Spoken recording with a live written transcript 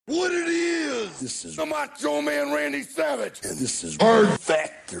what it is. This is the Macho Man Randy Savage. And this is Hard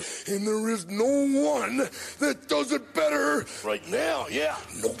Factor. And there is no one that does it better right now, yeah.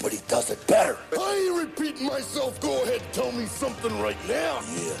 Nobody does it better. I ain't repeating myself. Go ahead, tell me something right now.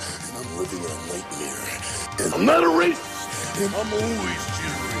 Yeah, and I'm living in a nightmare. And I'm not a racist, and I'm always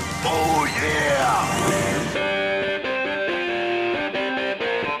cheering. Oh, yeah.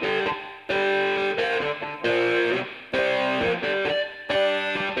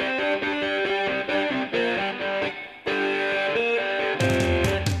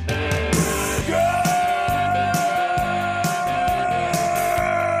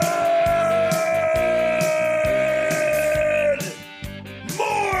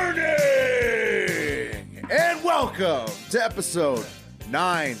 Welcome to episode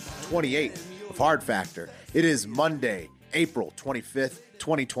 928 of Hard Factor. It is Monday, April 25th,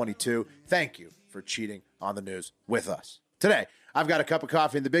 2022. Thank you for cheating on the news with us. Today, I've got a cup of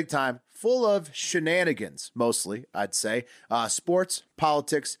coffee in the big time full of shenanigans, mostly, I'd say. Sports,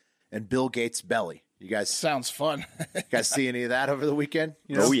 politics, and Bill Gates' belly. You guys sounds fun. You guys see any of that over the weekend?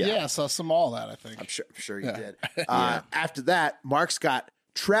 You know? Oh, yeah. I saw some all that, I think. I'm sure you did. After that, Mark's got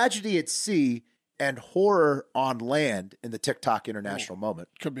tragedy at sea and horror on land in the TikTok International Moment.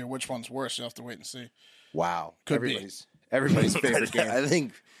 Could be which one's worse. You'll have to wait and see. Wow. Could everybody's favorite game. I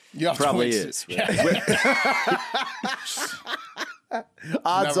think probably is.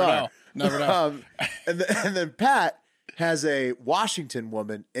 Odds Never are. know. Never know. And then Pat has a Washington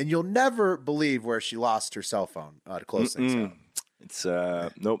woman, and you'll never believe where she lost her cell phone to close things out. It's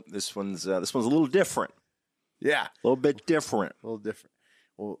nope. This one's a little different. Yeah, a little bit different. A little different.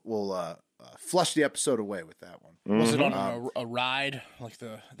 We'll flush the episode away with that one. Was it on a ride, like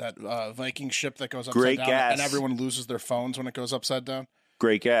that Viking ship that goes upside Great down, gas. and everyone loses their phones when it goes upside down?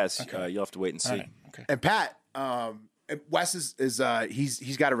 Great gas. Okay. You'll have to wait and see. Right. Okay. And Pat, Wes is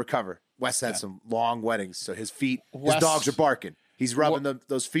he's got to recover. Wes had some long weddings, so his dogs are barking. He's rubbing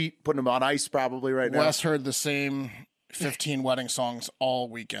those feet, putting them on ice probably right now. Wes heard the same 15 wedding songs all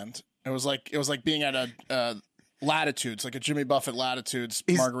weekend. It was like Being at a Latitudes, like a Jimmy Buffett Latitudes,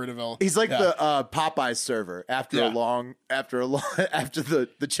 Margaritaville. He's like the Popeyes server after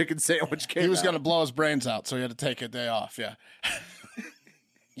the chicken sandwich came. He was out. going to blow his brains out, so he had to take a day off. Yeah.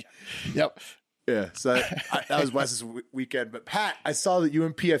 Yep. Yeah. So that was Wes's weekend. But Pat, I saw that you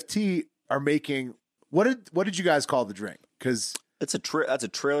and PFT are making what did you guys call the drink? Because that's a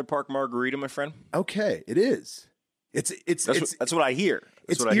trailer park margarita, my friend. Okay, it is. That's what I hear.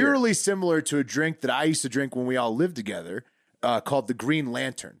 It's eerily similar to a drink that I used to drink when we all lived together, called the Green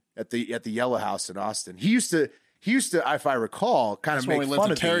Lantern at the Yellow House in Austin. He used to, if I recall, kind of make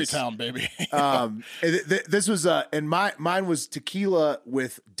fun of Tarrytown, baby. This was and mine was tequila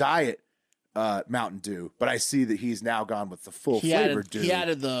with diet Mountain Dew, but I see that he's now gone with the full flavor Dew. He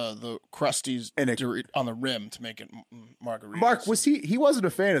added the crusties on the rim to make it margarita. Mark, he wasn't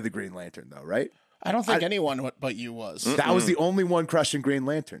a fan of the Green Lantern though, right? I don't think anyone but you was. That was the only one crushing Green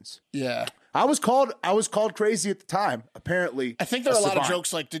Lanterns. Yeah. I was called crazy at the time. Apparently, I think there are a lot of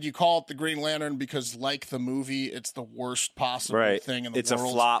jokes like, did you call it the Green Lantern because, like the movie, it's the worst possible thing in the world? It's a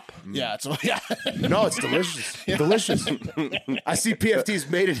flop. Yeah, No, it's delicious. Delicious. I see PFT's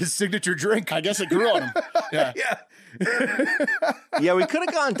made it his signature drink. I guess it grew on him. Yeah. Yeah, we could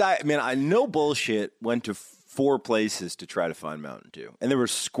have gone diet. Man, I no bullshit went to 4 places to try to find Mountain Dew, and there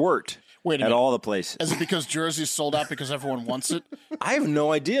was Squirt. At all the places. Is it because Jersey's sold out because everyone wants it? I have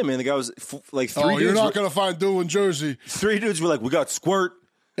no idea, man. The guy was like 3 dudes. You're not going to find Dew in Jersey. 3 dudes were like, we got Squirt.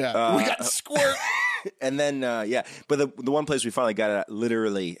 Yeah, we got Squirt. And then, but the one place we finally got it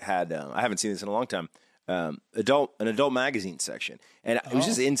literally had, I haven't seen this in a long time, an adult magazine section. And it was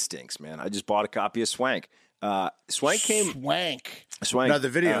just instincts, man. I just bought a copy of Swank. Swank. No, the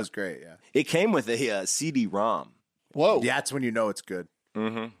video is great, yeah. It came with a CD-ROM. Whoa. Yeah, that's when you know it's good.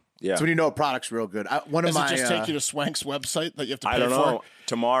 Mm-hmm. Yeah. That's when you know a product's real good. Does it just take you to Swank's website that you have to pay for? I don't know.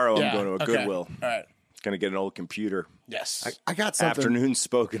 Tomorrow I'm going to a Goodwill. All right. Going to get an old computer. Yes. I got something. Afternoon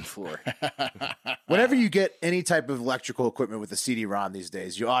spoken for. Whenever you get any type of electrical equipment with a CD-ROM these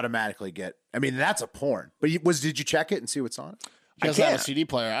days, you automatically get, that's a porn. But did you check it and see what's on it? He doesn't have a CD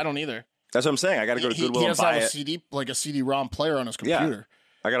player. I don't either. That's what I'm saying. I got to go to Goodwill and buy it. He doesn't have a CD-ROM player on his computer. Yeah.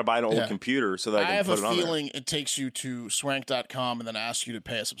 I got to buy an old computer so that I can put it on there. I have a feeling it takes you to swank.com and then asks you to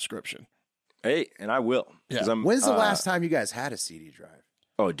pay a subscription. Hey, and I will. Yeah. When's the last time you guys had a CD drive?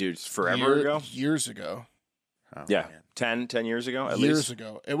 Oh, dude, it's forever ago? Years ago. Oh, yeah, man. 10 years ago at least. Years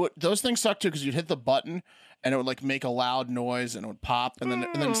ago. Those things sucked too because you'd hit the button and it would like make a loud noise and it would pop and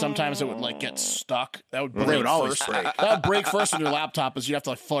then sometimes it would like get stuck. That would break They would always first. break. That would break first on your laptop as you have to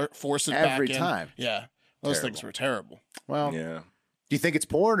like force it back in. Every time. Yeah. Those things were terrible. Well, yeah. Do you think it's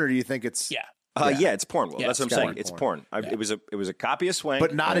porn or do you think it's Yeah. Yeah, it's porn. Will. Yeah, That's what I'm it's saying. porn. It's porn. It was a copy of Swank,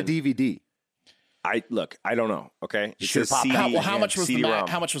 but not a and DVD? I don't know. Okay, it Should've says popped CD. out. How much was CD-ROM.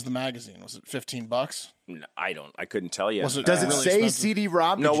 how much was the magazine? Was it $15? No, I couldn't tell you. Was it- Does it really say expensive?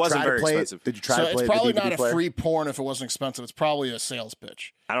 CD-ROM? No, Did it you wasn't try to very play it? expensive. Did you try So to play it's the probably DVD not a player? free porn if it wasn't expensive. It's probably a sales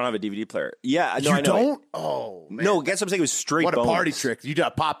pitch. I don't have a DVD player. Yeah, no, You I know. don't? Oh, man. No, guess what I'm saying. It was straight. What a bonus. party trick. You got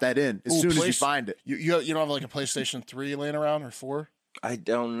to pop that in as Ooh, soon as you place- find it. You don't have like a PlayStation 3 laying around or 4? I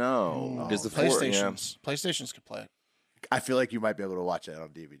don't know. Because the four, PlayStations could play it. I feel like you might be able to watch that on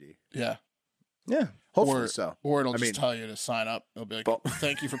DVD. Yeah. yeah. Hopefully Or, so. or it'll I just mean- tell you to sign up. It'll be like,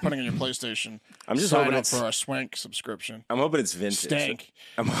 thank you for putting in your PlayStation. I'm just sign hoping up it's- for our Swank subscription. I'm hoping it's vintage. Stank.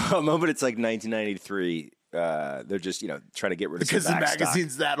 I'm hoping it's like 1993. They're just trying to get rid of Because the some back stock.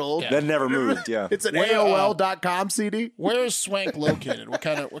 magazine's that old. Yeah. That never moved. Yeah. It's an Where, AOL.com CD. Where is Swank located? What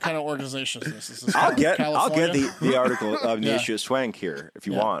kind of organization is this? Is this I'll get California? the article of Yeah. Nisha Swank here if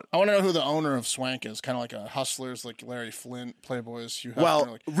you Yeah. want. I want to know who the owner of Swank is. Kind of like a Hustlers, like Larry Flint, Playboys. You have Well, to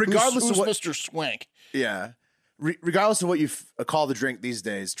know, like, regardless who's of what- Mr. Swank. Yeah. Regardless of what you call the drink these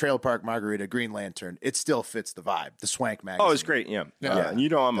days, Trailer Park Margarita, Green Lantern, it still fits the vibe. The Swank magazine. Oh, it's great. Yeah. Yeah. And you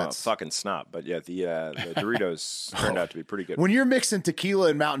know I'm That's- a fucking snob, but yeah, the Doritos turned out to be pretty good. When you're mixing tequila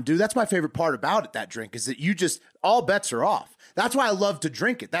and Mountain Dew, that's my favorite part about it, that drink, is that you just, all bets are off. That's why I love to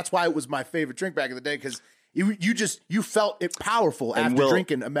drink it. That's why it was my favorite drink back in the day, because you felt it powerful And after Will-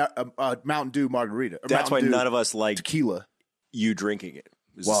 drinking a Mountain Dew margarita. Or That's why Mountain Dew none of us like tequila. you drinking it.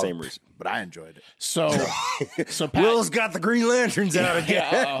 It's Well, the same reason. But I enjoyed it. So Pat, Will's got the Green Lanterns out again.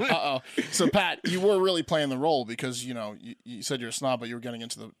 yeah, So Pat, you were really playing the role because you said you're a snob, but you were getting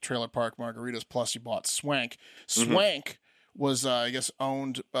into the Trailer Park Margaritas. Plus, you bought Swank. Swank was, I guess,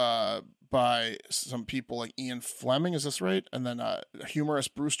 owned by some people like Ian Fleming. Is this right? And then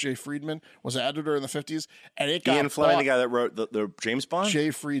humorist Bruce J. Friedman was an editor in the 50s, and it got Ian Fleming, the bought- guy that wrote the James Bond. J.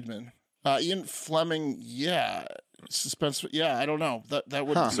 Friedman. Ian Fleming, yeah. Suspense, yeah, I don't know. That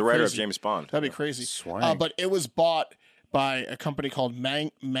would be He's the writer of crazy. James Bond. That'd be crazy. Swank. But it was bought by a company called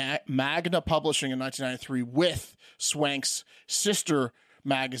Magna Publishing in 1993 with Swank's sister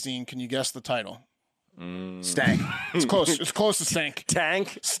magazine. Can you guess the title? Stank. It's close. It's close to Stank.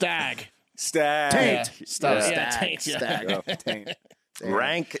 Tank. Stag. Stag. Taint. Yeah, stag. Stag. Yeah, taint, yeah. Stag. Taint. Damn.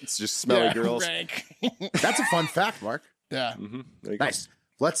 Rank. It's just smelly Yeah, girls. rank. That's a fun fact, Mark. Yeah. There you go. Nice.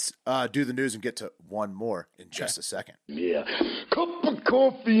 Let's do the news and get to one more in just a second. Yeah. Cup of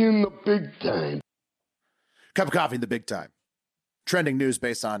coffee in the big time. Cup of coffee in the big time. Trending news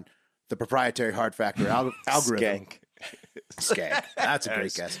based on the proprietary Hard Factor algorithm. Skank. Skank. That's a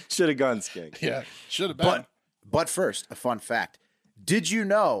great guess. Should have gone skank. Yeah. Should have been. But first, a fun fact. Did you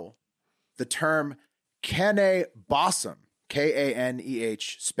know the term Kaneh-bosem, Kaneh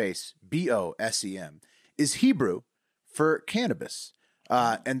space BOSEM, is Hebrew for cannabis,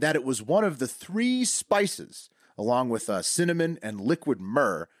 and that it was one of the 3 spices, along with cinnamon and liquid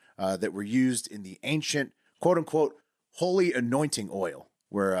myrrh, that were used in the ancient quote-unquote holy anointing oil,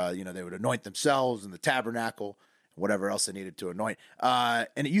 where they would anoint themselves in the tabernacle, whatever else they needed to anoint. And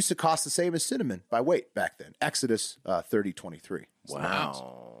it used to cost the same as cinnamon by weight back then. Exodus 30:23.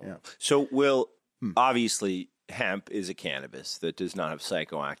 Wow. Yeah. So, Will, obviously, hemp is a cannabis that does not have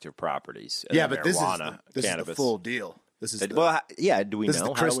psychoactive properties. Yeah, but this is marijuana, the cannabis. full deal. This is the, Well, yeah. Do we this is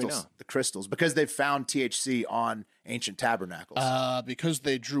know? the How do we crystals. know? The crystals, because they've found THC on ancient tabernacles. Because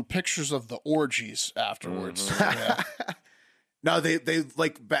they drew pictures of the orgies afterwards. Mm-hmm. Yeah. No,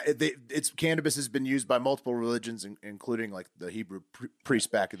 it's cannabis has been used by multiple religions, including like the Hebrew priests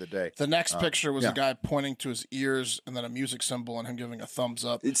back in the day. The next picture was yeah. a guy pointing to his ears and then a music symbol and him giving a thumbs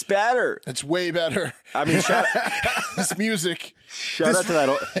up. It's better. It's way better. I mean, shout This music. out to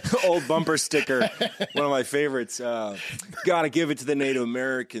that old bumper sticker. One of my favorites. Got to give it to the Native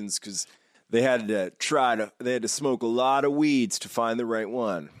Americans because they had to smoke a lot of weeds to find the right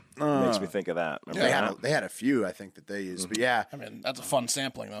one. Makes me think of that. Remember that? They had a few, I think, that they used, but yeah, I mean, that's a fun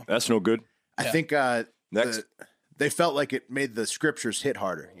sampling, though. That's no good. I think Next. they felt like it made the scriptures hit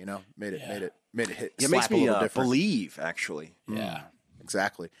harder. Made it hit. It slap makes a me little different. believe, actually. Yeah.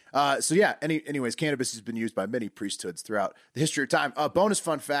 Exactly. So yeah. Anyways, cannabis has been used by many priesthoods throughout the history of time. Bonus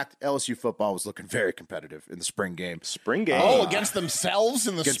fun fact: LSU football was looking very competitive in the spring game. Spring game. Oh, against themselves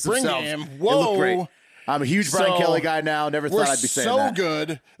in the Against spring themselves. game. It looked great. Whoa. I'm a huge Brian So, Kelly guy now. Never We're thought I'd be saying so that.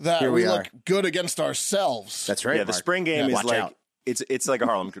 good that Here we we look are. good against ourselves. That's right. Yeah, the Mark. spring game is Watch like out. it's like a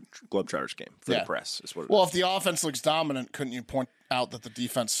Harlem Globetrotters game for Yeah. the press. Is what it Well, is. if the offense looks dominant, couldn't you point out that the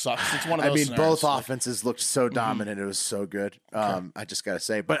defense sucks? It's one of I those mean, scenarios. both offenses looked so dominant. It was so good. I just got to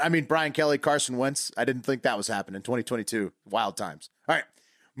say. But, I mean, Brian Kelly, Carson Wentz, I didn't think that was happening. 2022, wild times. All right,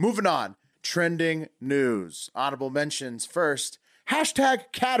 moving on. Trending news. Honorable mentions first. Hashtag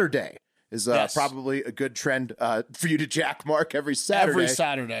Catterday is Yes. probably a good trend for you to jack mark every Saturday. Every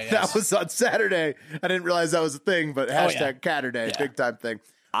Saturday, yes. That was on Saturday. I didn't realize that was a thing, but hashtag Catterday, big time thing.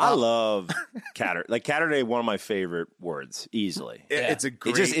 I love Catterday, one of my favorite words, easily. It's a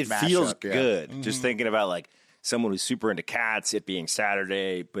great It feels mashup, yeah. good. Just thinking about like someone who's super into cats, it being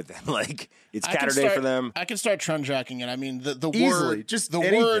Saturday, but then like it's Catterday for them. I can start trend jacking it. I mean, the Easily, word, just the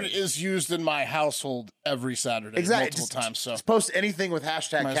anything. word is used in my household every Saturday, multiple times. So Just post anything with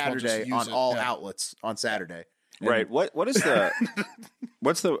hashtag Might as well just Catterday use on it, all yeah. outlets on Saturday. Right. What is the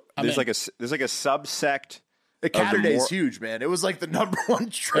there's like a subsect. The Catterday's huge, man. It was like the number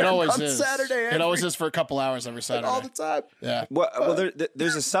one trend it always on is. Saturday. It always is for a couple hours every Saturday. all the time. Yeah. Well,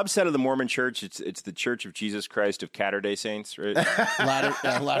 there's a subset of the Mormon Church. It's the Church of Jesus Christ of Catterday Saints, right?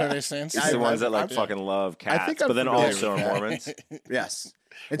 Latter-day Saints. It's the ones that like fucking love cats, think I'm but then familiar also with are that. Mormons. Yes.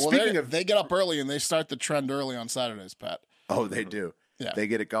 And Well, speaking of, they get up early and they start the trend early on Saturdays, Pat. oh, they do. Yeah. They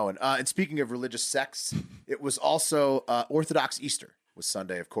get it going. And speaking of religious sects, it was also Orthodox Easter was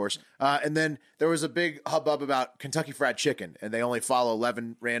Sunday, of course. And then there was a big hubbub about Kentucky Fried Chicken, and they only follow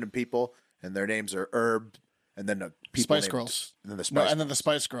 11 random people, and their names are Herb, and then the people Spice named- Girls. and then the No, Spice and then the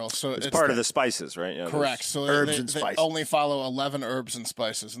Spice Girls. So It's part of the spices, right? Yeah, correct. So Herbs they, and they spices. only follow 11 herbs and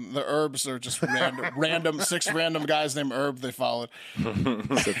spices, and the herbs are just random 6 random guys named Herb they followed.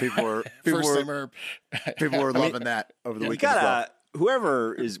 So people were First name Herb. people were loving that over the You weekend. as well. gotta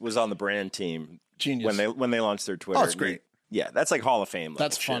whoever was on the brand team Genius. when they launched their Twitter. Oh, it's great. Yeah, that's like Hall of Fame.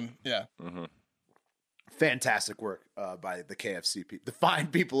 That's level shit. fun. Yeah. Fantastic work by the KFC people, the fine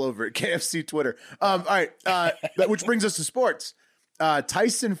people over at KFC Twitter. All right, which brings us to sports.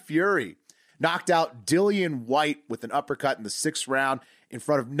 Tyson Fury knocked out Dillian White with an uppercut in the 6th round in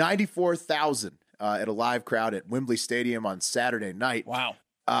front of 94,000 at a live crowd at Wembley Stadium on Saturday night. Wow.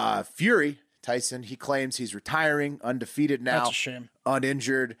 Tyson, he claims he's retiring, undefeated now, That's a shame.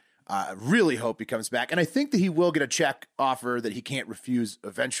 uninjured. Really hope he comes back. And I think that he will get a check offer that he can't refuse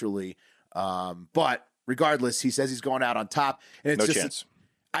eventually. But regardless, he says he's going out on top. And it's No just, chance.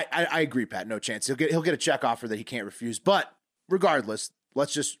 I agree, Pat. No chance. He'll get a check offer that he can't refuse. But regardless,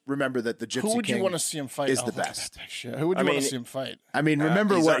 let's just remember that the Gypsy Who would King you want to see him fight? is the look at best. that picture. Who would you want to see him fight? I mean,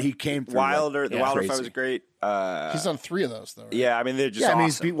 remember He's what on- he came through. Wilder. like, The Wilder crazy. fight was great. He's done 3 of those, though. Right? Yeah, I mean they're just Yeah, I mean,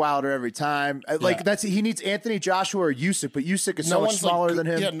 he's awesome. beat Wilder every time. He needs Anthony Joshua or Usyk, but Usyk is No so much one's smaller like, than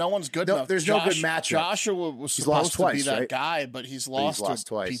him. Yeah, no one's good No, enough. there's no good matchup. Joshua was He's supposed lost to twice, be that right? guy, but he's lost lost to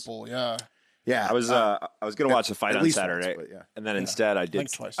twice. people. Yeah. Yeah, I was going to watch the fight at on least Saturday, once, but yeah. and then instead I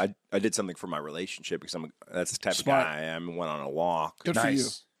did twice. I did something for my relationship because that's the type Smart. of guy I am. And went on a walk, Good for you.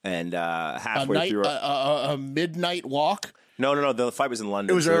 nice. and A halfway through. a midnight walk. No, the fight was in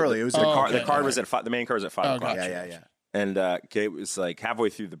London. It was so early. It was the like- card. okay. The card was at 5. The main card was at 5 o'clock. gotcha. Yeah. And it was like halfway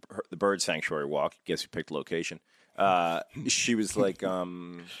through the bird sanctuary walk. Guess who picked location? She was like,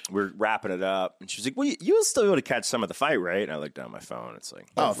 we're wrapping it up, and she's like, "Well, you'll still be able to catch some of the fight, right?" And I looked down my phone. It's like,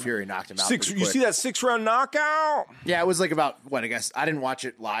 Oh, Fury knocked him out. six. pretty You quick. see that 6-round knockout? Yeah, it was like about what I guess I didn't watch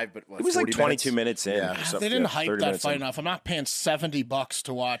it live, but what, It was like 40 22 minutes in. Yeah. or something. They didn't Yeah, hype 30 that minutes fight in. enough. I'm not paying $70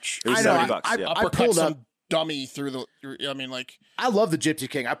 to watch. It was I know. $70. I Yeah. uppercut pulled some up. dummy through the. I mean, like I love the Gypsy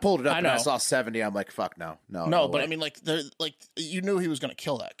King. I pulled it up I and I know. saw 70. I'm like, fuck no. no, but way. I mean, like you knew he was going to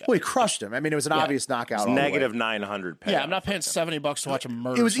kill that guy. well, he crushed him. I mean, it was an obvious knockout. It's all the way. negative 900. Yeah, I'm not paying $70 to watch a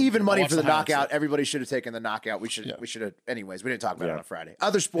murder. It was even money I'll for the watch highlights. knockout. Everybody should have taken the knockout. We should have. Anyways, we didn't talk about it on Friday.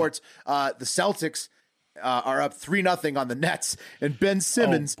 Other sports, the Celtics are up 3-0 on the Nets, and Ben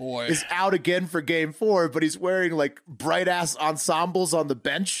Simmons boy. is out again for Game 4. But he's wearing like bright ass ensembles on the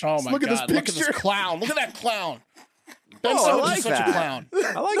bench. Oh Just my look god! at this Look picture. at this clown! Look at that clown! Ben Oh, I Simmons like is such that. a clown.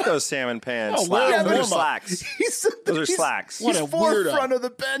 I like those salmon pants. Oh, slacks. wear a Those are warm-up. slacks. Those are slacks. He's What a weirdo. forefront of the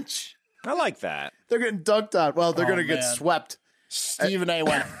bench. I like that. They're getting dunked on. Well, they're Oh, going to get man. swept. Stephen A.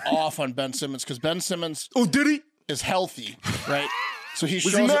 went off on Ben Simmons because Ben Simmons Oh, did he? is healthy, right? So he he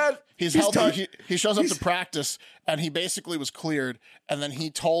shows mad? up. He's He's healthy. done. He shows up to practice, and he basically was cleared. And then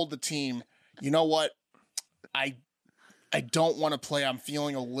he told the team, "You know what? I don't want to play. I'm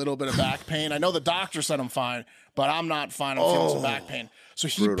feeling a little bit of back pain. I know the doctor said I'm fine, but I'm not fine. I'm feeling some back pain." So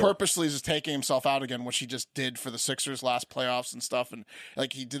he purposely is taking himself out again, which he just did for the Sixers last playoffs and stuff. And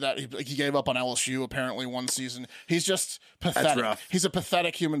like he did that, he gave up on LSU apparently one season. He's just pathetic. rough. He's a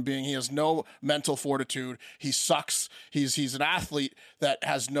pathetic human being. He has no mental fortitude. He sucks. He's an athlete that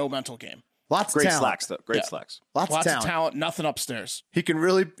has no mental game. Lots of Great talent. slacks, though. Great Yeah. slacks. Lots Lots of of talent. talent, nothing upstairs. He can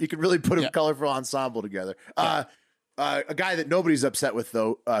really put a Yeah. colorful ensemble together. A guy that nobody's upset with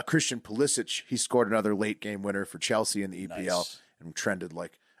though, Christian Pulisic. He scored another late game winner for Chelsea in the EPL Nice. and trended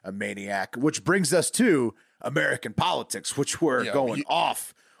like a maniac. Which brings us to American politics, which were going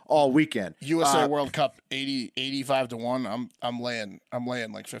off all weekend. USA World Cup 85 to 1. I'm laying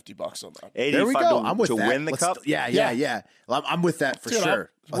like $50 on that. There we go. I'm with to that. win the cup. Yeah. I'm with that for Dude,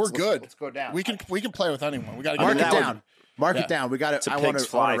 sure. We're good. Let's go down. We can play with anyone. We got to Mark get it down. Mark it down. We got It's it. a I want Pigs to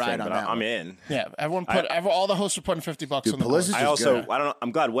Fly ride thing, on but that. I'm in. Yeah, all the hosts are putting $50 on the Pulisic board. I also, good. I don't know.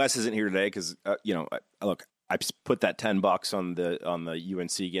 I'm glad Wes isn't here today because look, I put that $10 on the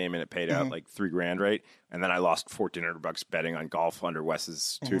UNC game and it paid out like $3,000, right? And then I lost $1,400 betting on golf under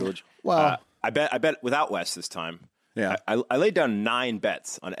Wes's tutelage. Well, I bet without Wes this time. Yeah. I laid down 9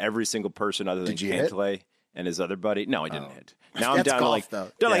 bets on every single person other than Did you hit? Cantlay and his other buddy. No, I didn't hit. Now I'm That's down golf, to like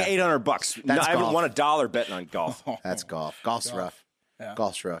though. like Yeah. $800. No, That's I haven't golf. won $1 betting on golf. That's golf. Golf's rough. Yeah.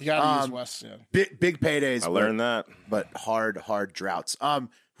 Golf's rough. You got to use West. Yeah. Big paydays. I learned that. but hard droughts.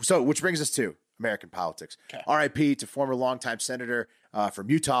 So which brings us to American politics. R.I.P. to former longtime senator from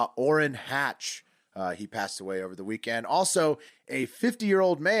Utah, Orrin Hatch. He passed away over the weekend. Also, a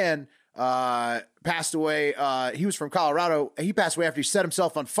 50-year-old man passed away. He was from Colorado. He passed away after he set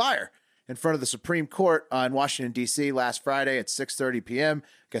himself on fire in front of the Supreme Court in Washington, D.C. last Friday at 6:30 p.m.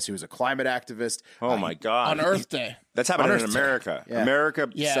 Guess he was a climate activist. Oh, my God. On Earth Day. That's happening in Earth Day. America. Yeah. America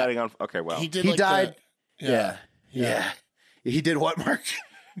Yeah. setting on. Okay, well. He did. He like died. Yeah. He did what, Mark?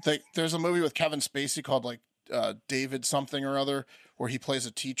 There's a movie with Kevin Spacey called like David something or other, where he plays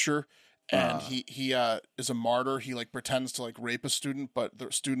a teacher, and he is a martyr. He like pretends to like rape a student, but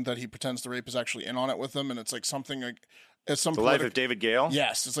the student that he pretends to rape is actually in on it with him, and it's like something like it's some The Life of David Gale?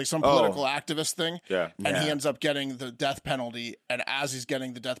 Yes, it's like some political activist thing. Yeah. And he ends up getting the death penalty, and as he's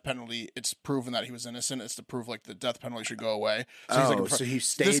getting the death penalty, it's proven that he was innocent. It's to prove like the death penalty should go away. So he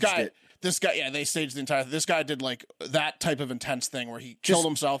staged it. This guy, yeah, they staged the entire. This guy did like that type of intense thing where he killed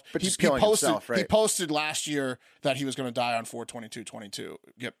himself. but he, just he killing posted, himself, right? He posted last year that he was going to die on 4/22/22.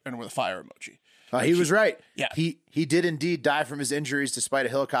 Yep, and with a fire emoji. He was right. Yeah. He did indeed die from his injuries despite a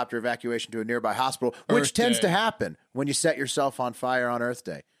helicopter evacuation to a nearby hospital, which Earth tends Day. to happen when you set yourself on fire on Earth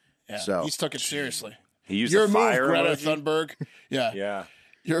Day. Yeah, So he's took it seriously. He used Your the move, fire Greta emoji? Thunberg. Yeah, Yeah.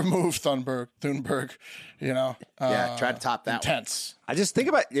 Your move, Thunberg. You know, try to top that one. intense. I just think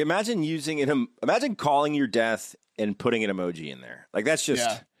about imagine imagine calling your death and putting an emoji in there. Like that's just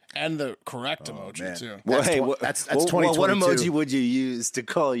Yeah, and the correct emoji man. too. well, hey, that's what 2022. emoji would you use to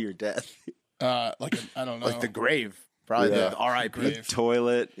call your death? Like I don't know, Like the grave. Probably the R.I.P. grave.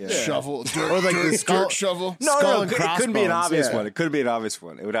 Toilet. Yeah. shovel, dirt, Or like the dirt, skull- dirt shovel. No, Skull no, and it couldn't be an crossbones, obvious yeah. one. It couldn't be an obvious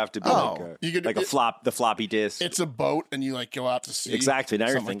one. It would have to be Oh. like You could- the floppy disk. It's a boat, and you like go out to sea. Exactly, now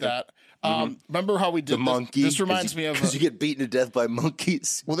you're something thinking. like that. Remember how we did the monkey. This reminds me of because you get beaten to death by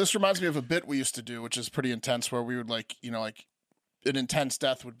monkeys. well, this reminds me of a bit we used to do, which is pretty intense, where we would like an intense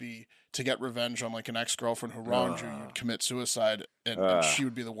death would be to get revenge on like an ex-girlfriend who wronged you. You'd commit suicide, and she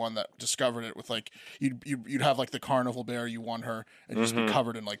would be the one that discovered it. With like you'd have like the carnival bear, you won her, and you'd just be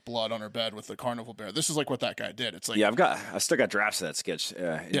covered in like blood on her bed with the carnival bear. This is like what that guy did. It's like Yeah, I still got drafts of that sketch.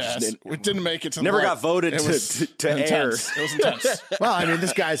 it didn't make it to Never the got voted it was to air. intense. It was intense. Well, I mean,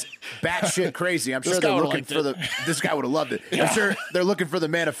 this guy's batshit crazy. I'm sure guy they're would've looking liked for it. This guy would have loved it. I'm sure they're looking for the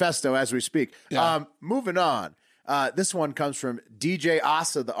manifesto as we speak. Yeah. Moving on. This one comes from DJ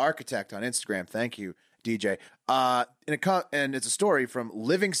Asa, the architect, on Instagram. Thank you, DJ. And it's a story from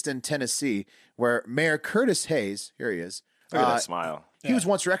Livingston, Tennessee, where Mayor Curtis Hayes, here he is. Look at that smile. He was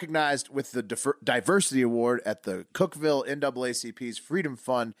once recognized with the Diversity Award at the Cookeville NAACP's Freedom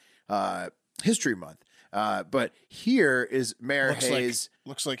Fund History Month. But here is Mayor Hayes.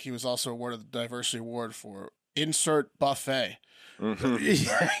 Looks like he was also awarded the Diversity Award for Insert Buffet.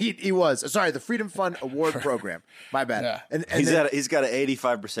 He was. Sorry, the Freedom Fund Award Program. My bad. Yeah. And He's got an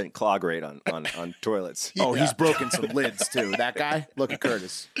 85% clog rate on toilets. oh, he's broken some lids too. That guy. Look at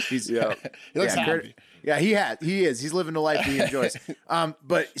Curtis. He's He looks happy. He is. He's living the life he enjoys.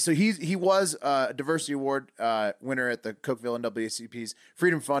 But so he was a Diversity Award winner at the Cookeville NAACP's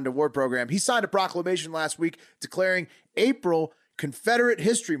Freedom Fund Award Program. He signed a proclamation last week declaring April Confederate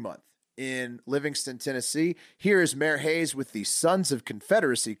History Month in Livingston, Tennessee. Here is Mayor Hayes with the Sons of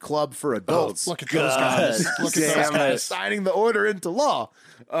Confederacy Club for Adults. Look at those guys. Look at those guys. Signing the order into law.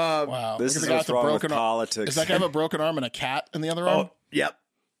 Wow. This Look is at the guy what's with the wrong with broken arm. politics. Does that guy have a broken arm and a cat in the other arm? Oh, yep.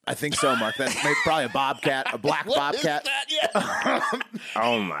 I think so, Mark. That's probably a bobcat, a black What is bobcat. that? Yeah.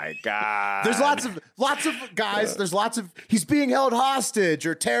 Oh my god! There's lots of guys. There's lots of he's being held hostage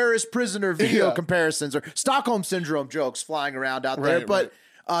or terrorist prisoner video comparisons or Stockholm syndrome jokes flying around out there. Right, But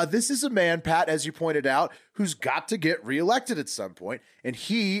this is a man, Pat, as you pointed out, who's got to get reelected at some point, and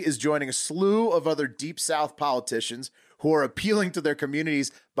he is joining a slew of other Deep South politicians who are appealing to their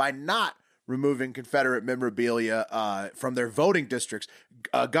communities by not removing Confederate memorabilia from their voting districts.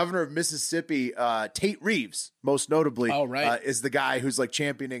 Governor of Mississippi, Tate Reeves, most notably, is the guy who's like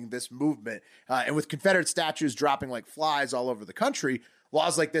championing this movement. And with Confederate statues dropping like flies all over the country,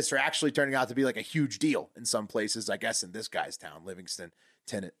 laws like this are actually turning out to be like a huge deal in some places, I guess in this guy's town, Livingston,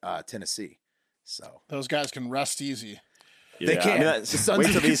 Tennessee. So those guys can rest easy. They can. I mean, the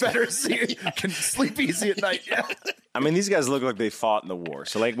Sons of the Confederacy can sleep easy at night. Yeah. I mean, these guys look like they fought in the war.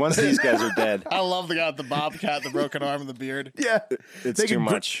 So, like, once these guys are dead, I love the guy with the bobcat, the broken arm, and the beard. Yeah, it's too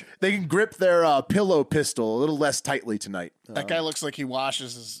much. They can grip their pillow pistol a little less tightly tonight. That guy looks like he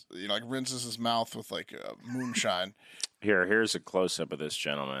washes his, like rinses his mouth with like moonshine. Here's a close up of this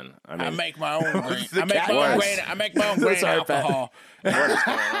gentleman. I make my own grain. I make my own That's grain all right, Pat. alcohol. What is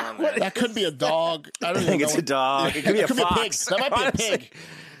going on there? That could be a dog. I don't think even it's know. a dog. It could be a Could be a pig. fox. That might be a pig.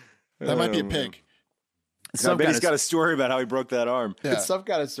 That might be a pig. I bet he's got a story about how he broke that arm. Yeah. It's some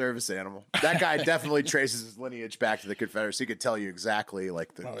kind of service animal. That guy definitely traces his lineage back to the Confederacy. He could tell you exactly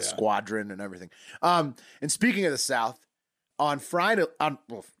like the squadron and everything. And speaking of the South, on Friday,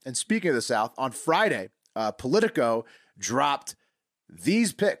 Politico dropped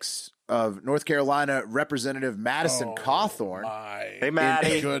these pics of North Carolina Representative Madison Cawthorn. Hey,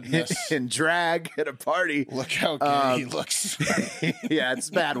 Maddie. Goodness. In drag at a party. Look how gay he looks. Yeah, it's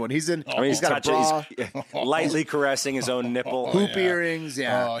a bad one. He's in. I mean, he's got a bra, lightly caressing his own nipple. hoop earrings.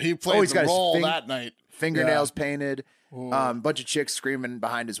 Yeah. Oh, he played he's the got his role that night. Fingernails painted. Bunch of chicks screaming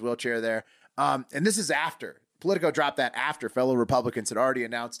behind his wheelchair there. And this is after Politico dropped that after fellow Republicans had already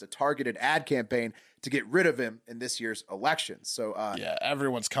announced a targeted ad campaign to get rid of him in this year's election. So yeah,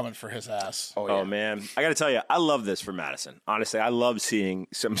 everyone's coming for his ass. Oh man, I got to tell you, I love this for Madison. Honestly, I love seeing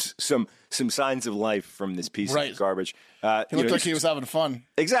some signs of life from this piece of garbage. He looked like he was having fun.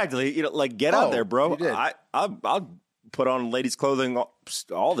 Exactly. Like get out there, bro. He did. I'll put on ladies' clothing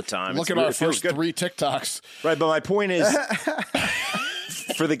all the time. Look at our first 3 TikToks. Right, but my point is,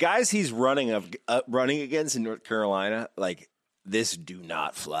 for the guys he's running against in North Carolina, like this do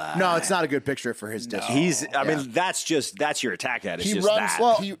not fly. no, it's not a good picture for his district. I mean, that's your attack ad. It's He just runs. that.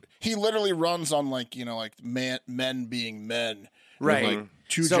 Well, he literally runs on like men being men. Right. Like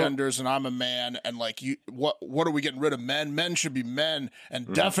two genders, and I'm a man, and like what are we getting rid of? Men should be men,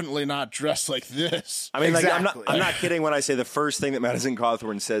 and definitely not dressed like this. I mean, Exactly. I'm not kidding when I say the first thing that Madison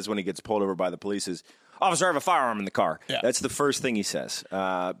Cawthorn says when he gets pulled over by the police is, "Officer, I have a firearm in the car." Yeah. That's the first thing he says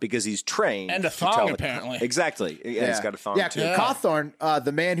because he's trained. And a to thong, tell the- apparently. Exactly. Yeah, he's got a thong, too. Cawthorn,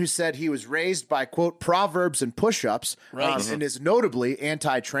 the man who said he was raised by, quote, proverbs and push-ups, and is notably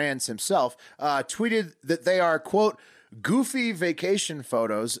anti-trans himself, tweeted that they are, quote, goofy vacation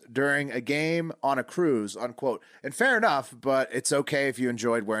photos during a game on a cruise, unquote. And fair enough, but it's okay if you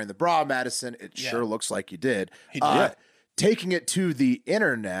enjoyed wearing the bra, Madison. It sure looks like you did. He did. Taking it to the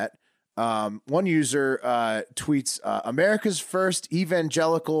internet, one user tweets, America's first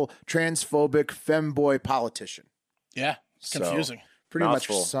evangelical transphobic femboy politician. Yeah, it's confusing. So, pretty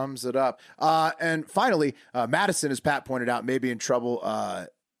Mouthful. much sums it up. And finally, Madison, as Pat pointed out, may be in trouble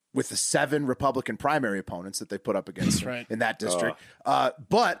with the 7 Republican primary opponents that they put up against him in that district.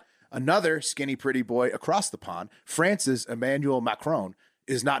 But another skinny pretty boy across the pond, France's Emmanuel Macron,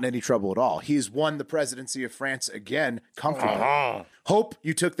 is not in any trouble at all. He's won the presidency of France again comfortably. Hope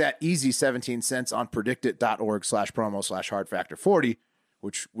you took that easy 17 cents on predictit.org/promo/hardfactor40,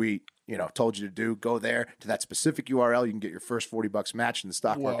 which we told you to do. Go there to that specific URL. You can get your first $40 match in the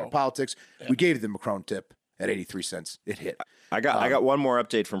stock market and politics. Yeah. We gave you the Macron tip at 83 cents. It hit. I got one more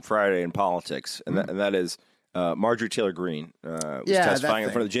update from Friday in politics, and that is Marjorie Taylor Greene was testifying in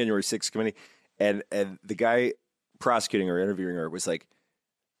front of the January 6th committee, and the guy prosecuting her, interviewing her, was like,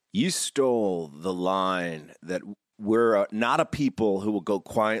 "You stole the line that we're not a people who will go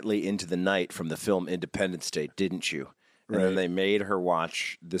quietly into the night from the film Independence Day, didn't you?" And then they made her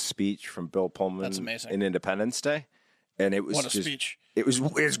watch the speech from Bill Pullman in Independence Day, and it was what a speech! It was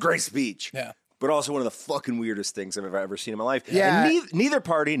a great speech. Yeah. But also one of the fucking weirdest things I've ever seen in my life. Yeah. And neither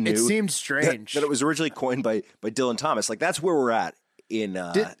party knew. It seemed strange. That it was originally coined by Dylan Thomas. Like, that's where we're at in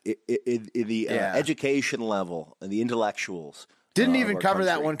the education level and the intellectuals. Didn't even cover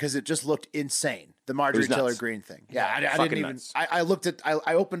that one because it just looked insane. The Marjorie Taylor Greene thing. Yeah, I didn't even. I looked at.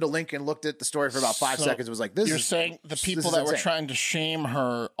 I opened a link and looked at the story for about 5 seconds. It was like, You're saying the people that were trying to shame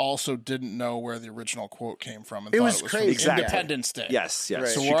her also didn't know where the original quote came from. And it thought was crazy. From Independence Day. Yes. Right.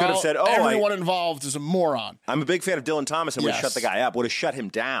 So So she could have said, everyone involved is a moron. I'm a big fan of Dylan Thomas and would have shut the guy up. Would have shut him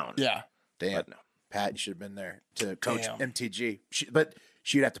down. Yeah. Damn. But no. Pat, you should have been there to coach MTG. But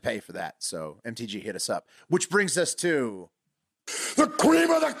she'd have to pay for that. So MTG hit us up. Which brings us to the cream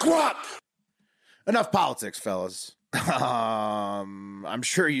of the crop. Enough politics, fellas. I'm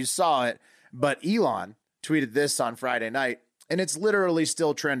sure you saw it. But Elon tweeted this on Friday night, and it's literally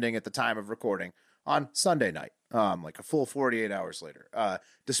still trending at the time of recording on Sunday night, like a full 48 hours later.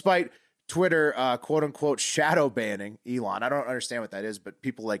 Despite Twitter, quote unquote, shadow banning Elon. I don't understand what that is, but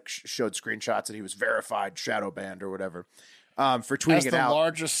people like showed screenshots that he was verified shadow banned or whatever for tweeting As it the out.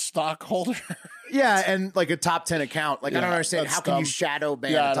 largest stockholder. Yeah, and like a top 10 account. Like, I don't understand. How can you shadow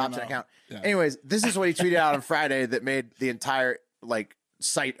ban a top 10 account? Yeah. Anyways, this is what he tweeted out on Friday that made the entire like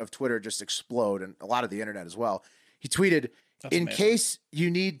site of Twitter just explode, and a lot of the internet as well. He tweeted, in case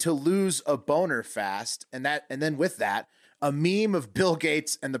you need to lose a boner fast, and then with that, a meme of Bill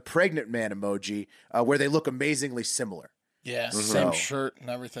Gates and the pregnant man emoji where they look amazingly similar. Yeah, same shirt and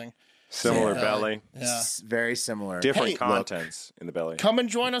everything. Similar belly. Yeah. Very similar. Different contents in the belly. Come and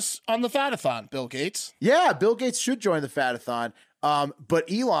join us on the Fatathon, Bill Gates. Yeah, Bill Gates should join the Fatathon.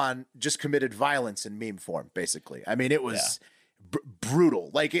 But Elon just committed violence in meme form, basically. I mean, it was brutal.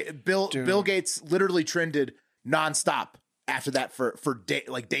 Like Bill Gates literally trended nonstop after that for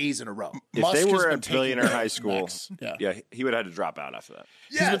days in a row. If Musk they were has at been billionaire taking high school, necks. he would have had to drop out after that.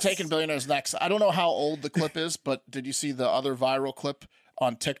 He's been taking billionaires next. I don't know how old the clip is, but did you see the other viral clip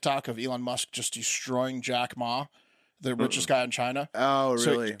on TikTok of Elon Musk just destroying Jack Ma, the richest guy in China? Oh,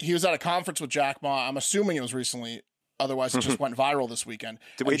 really? So he was at a conference with Jack Ma. I'm assuming it was recently. Otherwise, it just went viral this weekend.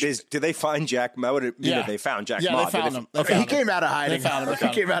 Did they find Jack Ma? What did it mean that they found Jack Ma? Yeah, they found him. He came out of hiding. They found him.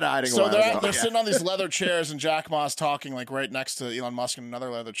 He came out of hiding. So they're sitting on these leather chairs, and Jack Ma's talking like right next to Elon Musk in another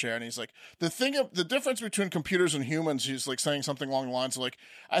leather chair, and he's like, the difference between computers and humans. He's like saying something along the lines of like,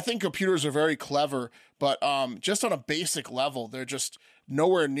 I think computers are very clever, but just on a basic level, they're just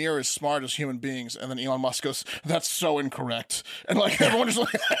nowhere near as smart as human beings. And then Elon Musk goes, "That's so incorrect," and like everyone is like,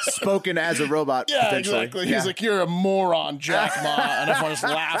 spoken as a robot. Yeah, exactly. Yeah. He's like, "You're a moron, Jack Ma," and everyone just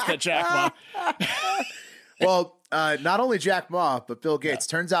laughed at Jack Ma. Well, not only Jack Ma, but Bill Gates.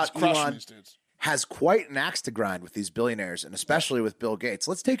 Turns out Elon these dudes. has quite an axe to grind with these billionaires, and especially with Bill Gates.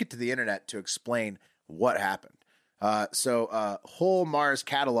 Let's take it to the internet to explain what happened. Whole Mars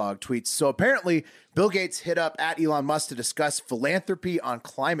Catalog tweets, so apparently Bill Gates hit up at Elon Musk to discuss philanthropy on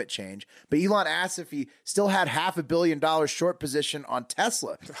climate change, but Elon asked if he still had $500 million short position on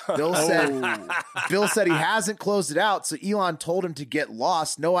Tesla. Bill said he hasn't closed it out, so Elon told him to get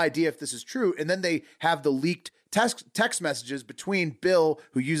lost. No idea if this is true. And then they have the leaked text messages between Bill,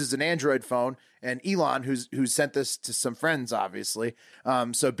 who uses an Android phone, and Elon, who sent this to some friends, obviously.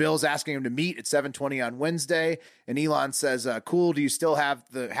 So Bill's asking him to meet at 7:20 on Wednesday, and Elon says, cool, do you still have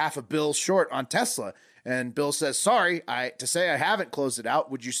the $500 million short on Tesla? And Bill says, sorry, to say I haven't closed it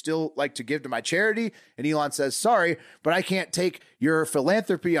out. Would you still like to give to my charity? And Elon says, sorry, but I can't take your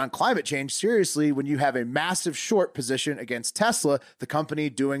philanthropy on climate change seriously when you have a massive short position against Tesla, the company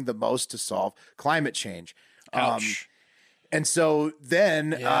doing the most to solve climate change. Ouch. And so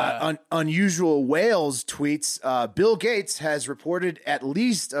then Unusual Whales tweets, Bill Gates has reported at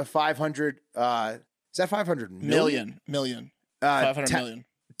least a 500, is that 500 million? Million. 500 million.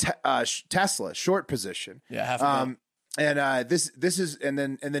 Tesla short position. Yeah, $500 million. And this is and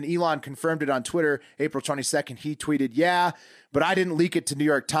then Elon confirmed it on Twitter April 22nd. He tweeted, yeah, but I didn't leak it to New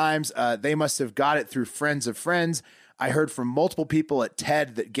York Times. They must have got it through friends of friends. I heard from multiple people at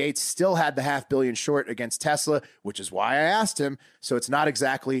TED that Gates still had the $500 million short against Tesla, which is why I asked him. So it's not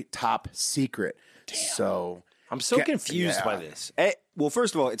exactly top secret. Damn. So I'm so confused by this. Well,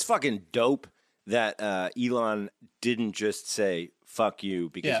 first of all, it's fucking dope that Elon didn't just say fuck you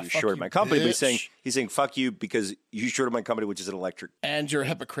because you shorted my company, but he's saying fuck you because you shorted my company, which is an electric and you're a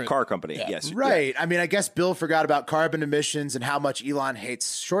hypocrite car company. Yeah. Yes, right. Yeah. I mean, I guess Bill forgot about carbon emissions and how much Elon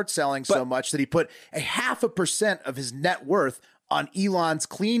hates short selling so much that he put 0.5% of his net worth on Elon's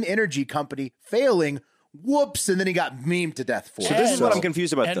clean energy company failing. Whoops, and then he got memed to death for it. So this is what I'm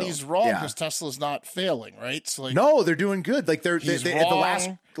confused about, and though. he's wrong because Tesla's not failing, right? So like, no, they're doing good. Like the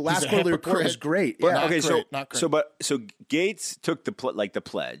last quarterly report was great. Yeah. Not great. So Gates took the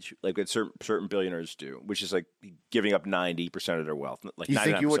pledge, like what certain billionaires do, which is like giving up 90% of their wealth. Like you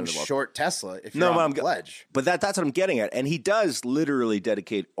think you wouldn't short Tesla if you're on the pledge? But that's what I'm getting at, and he does literally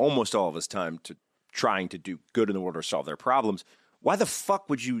dedicate almost all of his time to trying to do good in the world or solve their problems. Why the fuck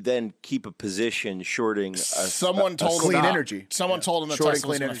would you then keep a position shorting someone told clean him energy? Someone told him that Tesla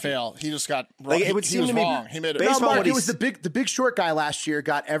was going to fail. He just got wrong. Like, it would seem was to me wrong. He made it. No, Mark, it was the big short guy last year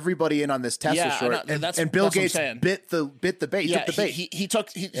got everybody in on this Tesla short, and Bill Gates bit the bait. Yeah, took the bait.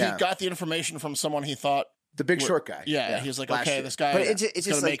 He got the information from someone he thought the big short guy. Yeah, he was like, okay, this guy. But it's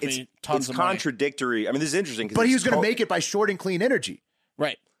just like it's tons of money. contradictory. I mean, this is interesting. But he was going to make it by shorting clean energy,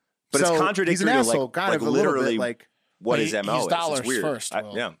 right? But so it's contradictory. He's an asshole, kind of a little bit like. What his MO he's is. dollars It's weird. first.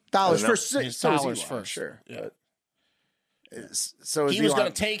 Yeah. Dollars first. He's dollars first. Sure. Yeah. So is He was Elon-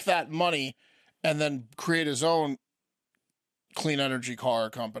 going to take that money and then create his own clean energy car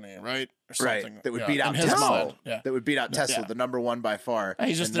company, right? Or right something. that would Yeah, beat out in his Tesla. mind. Yeah. That would beat out Tesla, Yeah. the number one by far.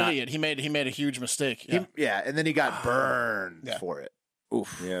 He's just and an idiot. He made a huge mistake. Yeah. And then he got burned Yeah. for it.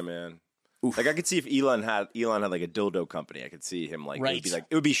 Oof. Yeah, man. Oof. Like I could see if Elon had like a dildo company, I could see him like Right. it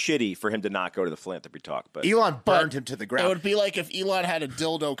would be shitty for him to not go to the philanthropy talk. But Elon burned him to the It ground. would be like if Elon had a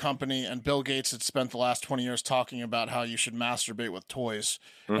dildo company and Bill Gates had spent the last 20 years talking about how you should masturbate with toys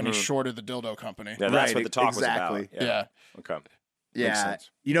and he shorted the dildo company. yeah, that's Right, what the talk exactly. was about. Yeah. Okay. Yeah, sense.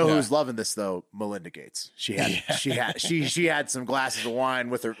 you know Yeah. who's loving this though? Melinda Gates. She had some glasses of wine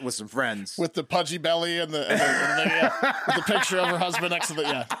with some friends. With the pudgy belly and with the picture of her husband next to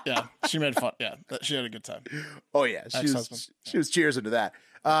the she made fun. Yeah, she had a good time. Oh yeah, Ex-husband. she was cheersing to that.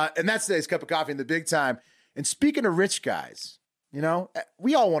 And that's today's cup of coffee in the big time. And speaking of rich guys, you know,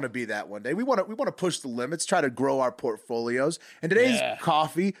 we all want to be that one day. We want to push the limits, try to grow our portfolios. And today's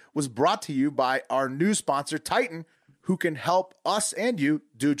coffee was brought to you by our new sponsor, Titan, who can help us and you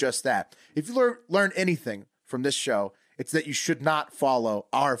do just that. If you learn anything from this show, it's that you should not follow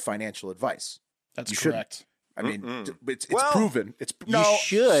our financial advice. That's You shouldn't. correct. I mean, it's Well, proven. You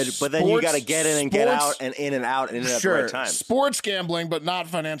should, but then you got to get in and get sports- out and in and out and in at Sure. the right time. Sports gambling, but not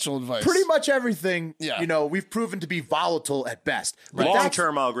financial advice. pretty much everything, Yeah. you know, we've proven to be volatile at best. But Long that's-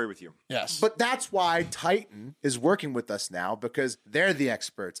 term, I'll agree with you. Yes. But that's why Titan is working with us now, because they're the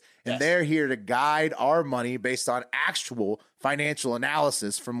experts and Yes. they're here to guide our money based on actual financial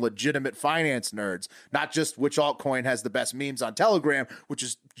analysis from legitimate finance nerds, not just which altcoin has the best memes on Telegram, which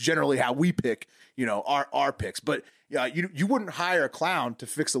is generally how we pick, you know, our picks. But you wouldn't hire a clown to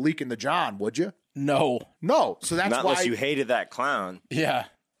fix a leak in the John, would you? no. No. So that's Not why unless you hated that clown. Yeah.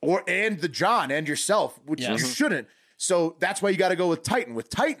 and the John and yourself, which you shouldn't. So that's why you got to go with Titan. With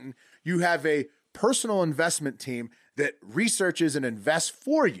Titan, you have a personal investment team that researches and invests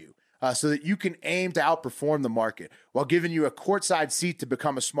for you so that you can aim to outperform the market while giving you a courtside seat to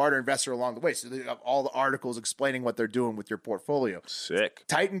become a smarter investor along the way. So they have all the articles explaining what they're doing with your portfolio. Sick.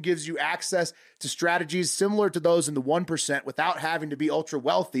 Titan gives you access to strategies similar to those in the 1% without having to be ultra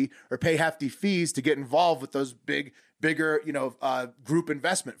wealthy or pay hefty fees to get involved with those bigger, group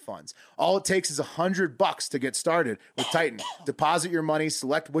investment funds. All it takes is $100 to get started with Titan. Deposit your money,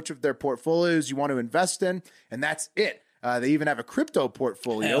 select which of their portfolios you want to invest in, and that's it. They even have a crypto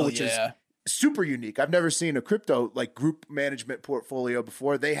portfolio, Hell which is yeah. super unique. I've never seen a crypto like group management portfolio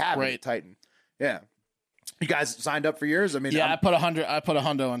before. They have it Right. at Titan. Yeah. You guys signed up for yours? I mean, Yeah, I put a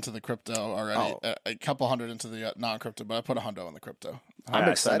hundo into the crypto already. Oh. A couple hundred into the non-crypto, but I put a hundo in the crypto. I'm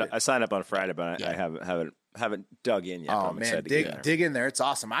I excited. signed up on Friday, but Yeah. I haven't dug in yet. but Oh I'm man, excited to get there. dig in there. It's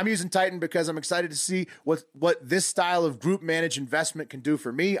awesome. I'm using Titan because I'm excited to see what this style of group managed investment can do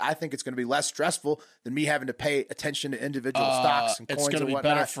for me. I think it's going to be less stressful than me having to pay attention to individual stocks and It's coins going to and be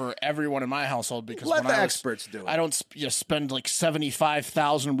whatnot. better for everyone in my household because Let when the I was, experts do it. I don't spend like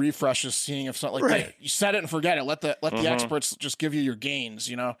 75,000 refreshes seeing if something like Right. that. You set it and forget it. Let the experts just give you your gains.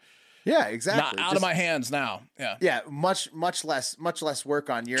 You know, Yeah, exactly. not out of my hands now. Yeah, Yeah, much less work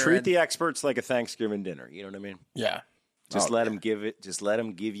on your Treat end. the experts like a Thanksgiving dinner. You know what I mean? yeah, Just let them give it. Just let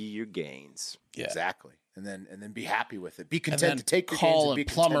them give you your gains. yeah. Exactly. And then be happy with it. Be And content then to take your gains call and be a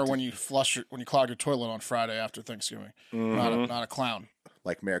plumber content when you clog your toilet on Friday after Thanksgiving. Not a clown.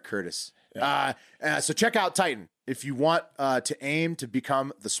 like Mayor Curtis. So check out Titan if you want to aim to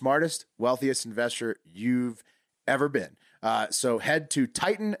become the smartest, wealthiest investor you've ever been. So head to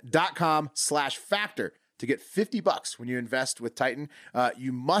titan.com/factor to get $50 when you invest with Titan.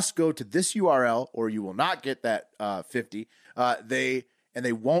 You must go to this URL or you will not get that 50. They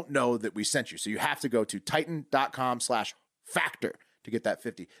won't know that we sent you. So you have to go to titan.com/factor to get that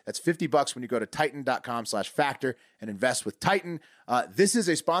 50. That's $50 when you go to titan.com/factor and invest with Titan. This is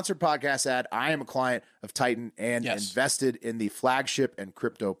a sponsored podcast ad. I am a client of Titan and invested in the flagship and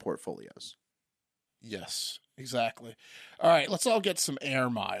crypto portfolios. Yes, exactly. All right, let's all get some air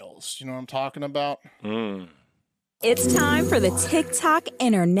miles. You know what I'm talking about? It's time for the TikTok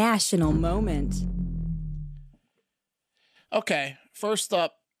International Moment. Okay, first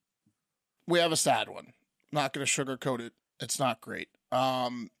up, we have a sad one. Not going to sugarcoat it. It's not great. Oh,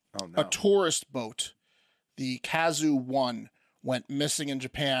 no. A tourist boat, the Kazu 1, went missing in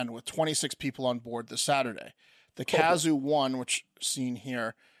Japan with 26 people on board this Saturday. The Kazu 1, which seen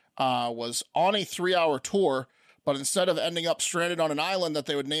here, was on a 3-hour tour, but instead of ending up stranded on an island that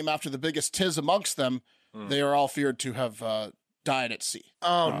they would name after the biggest tiz amongst them, they are all feared to have died at sea.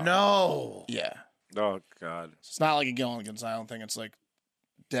 Oh, no. Yeah. Oh God. It's not like a Gilligan's Island thing. It's like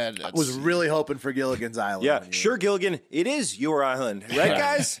dead I at was sea. really hoping for Gilligan's Island. Yeah, when you- sure, Gilligan. It is your island, right,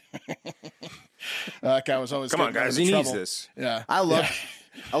 guys? That guy was always Come on, getting guys, into he needs trouble. this. Yeah, I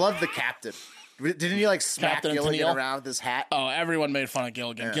love the captain. Didn't he like smack Captain Gilligan Tennille? around with his hat? Oh, everyone made fun of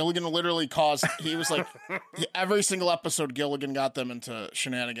Gilligan. Gilligan literally caused. He was like every single episode. Gilligan got them into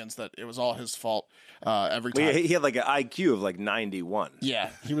shenanigans that it was all his fault. Every time. Well, he had like an IQ of like 91.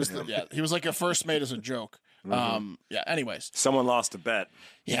 Yeah, he was. He was like a first made as a joke. Anyways. Someone lost a bet.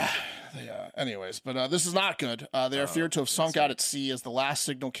 Yeah. Anyways, but this is not good. They are feared to have sunk out at sea as the last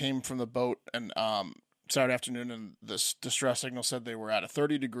signal came from the boat and Saturday afternoon, and this distress signal said they were at a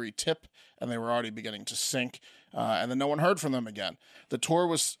 30-degree tip and they were already beginning to sink. And then no one heard from them again. The tour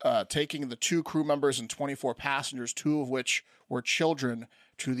was taking the 2 crew members and 24 passengers, 2 of which were children,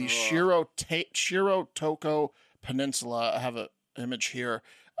 to the Shirotoko Peninsula. I have an image here.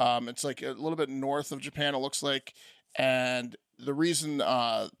 It's like a little bit north of Japan, it looks like. And the reason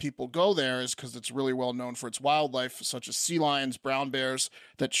people go there is because it's really well known for its wildlife, such as sea lions, brown bears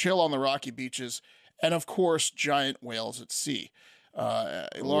that chill on the rocky beaches, and of course, giant whales at sea. A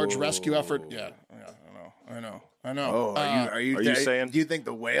large rescue effort. Yeah, I know. Oh, are you saying? Do you think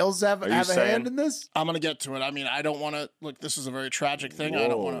the whales have a hand in this? I'm going to get to it. I mean, I don't want to look. This is a very tragic thing. I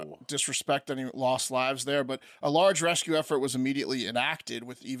don't want to disrespect any lost lives there, but a large rescue effort was immediately enacted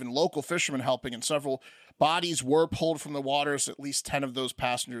with even local fishermen helping, and several bodies were pulled from the waters. At least 10 of those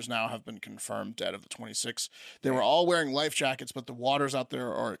passengers now have been confirmed dead of the 26. They were all wearing life jackets, but the waters out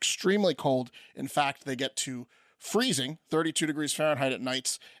there are extremely cold. In fact, they get to freezing, 32 degrees Fahrenheit at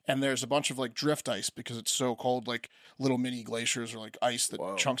nights, and there's a bunch of like drift ice because it's so cold, like little mini glaciers or like ice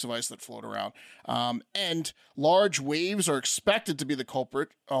chunks of ice that float around. And large waves are expected to be the culprit,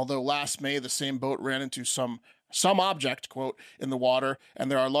 although last May the same boat ran into some object, quote, in the water,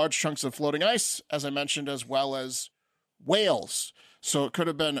 and there are large chunks of floating ice, as I mentioned, as well as whales. So it could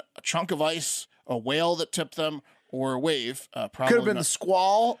have been a chunk of ice, a whale that tipped them, or a wave. Probably Could have been the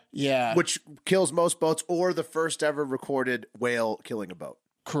squall, yeah, which kills most boats, or the first ever recorded whale killing a boat.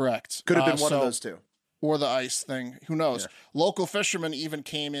 correct. Could have been one of those two. Or the ice thing. Who knows? Yeah. Local fishermen even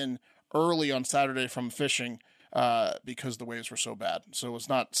came in early on Saturday from fishing because the waves were so bad. So it was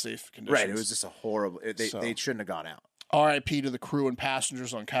not safe conditions. Right. It was just a horrible. They shouldn't have gone out. RIP to the crew and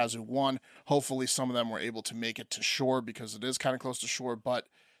passengers on Kazu 1. Hopefully some of them were able to make it to shore because it is kind of close to shore, but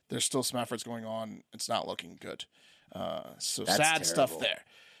there's still some efforts going on. It's not looking good. So That's sad terrible. stuff there.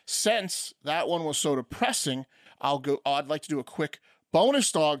 Since that one was so depressing, I'd like to do a quick bonus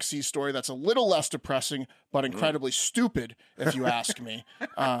dog sea story that's a little less depressing, but incredibly stupid, if you ask me.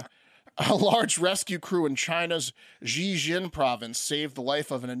 A large rescue crew in China's Zhejiang province saved the life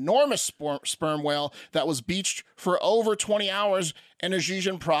of an enormous sperm whale that was beached for over 20 hours in a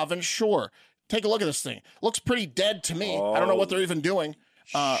Zhejiang province shore. Take a look at this thing. Looks pretty dead to me. I don't know what they're even doing.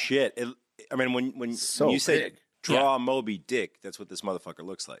 Shit. When you say big. draw Moby Dick, that's what this motherfucker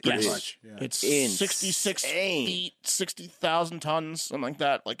looks like. Yes. much, yeah. It's Insane. 66 feet, 60,000 tons, something like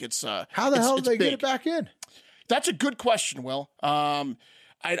that. Like it's How the hell did they big. get it back in? That's a good question, Will.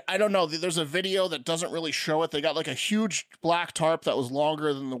 I don't know. There's a video that doesn't really show it. They got like a huge black tarp that was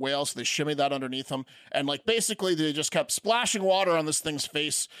longer than the whale, so they shimmied that underneath them. And like basically they just kept splashing water on this thing's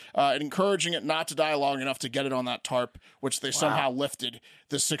face, and encouraging it not to die long enough to get it on that tarp, which they somehow lifted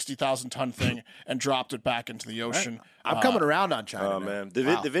this 60,000 ton thing and dropped it back into the ocean. I'm coming around on China. Oh now. man, the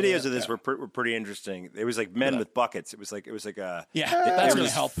videos of this were pretty interesting. It was like men with buckets. It was like a That's gonna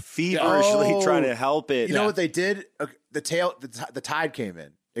was help. feverishly trying to help it. You know what they did? The tide came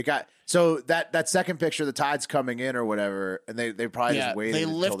in. It got so that second picture, the tide's coming in or whatever, and they probably just waited. They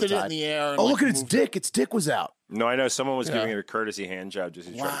until lifted the it tide. in the air. And Oh, like, look at its moved dick! Its dick was out. No, I know someone was giving it a courtesy hand job just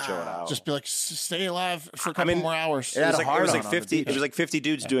to try to chill it out. Just be like, stay alive for a couple more hours. It had a hard it was on like on the 50. beach. It was like 50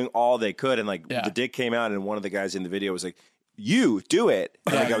 dudes doing all they could, and like the dick came out, and one of the guys in the video was like, "You do it."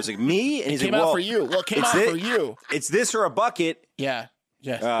 And the guy was like, "Me?" And he's Came like, out "Well, for you. Well, it came out for you. It's this or a bucket." Yeah.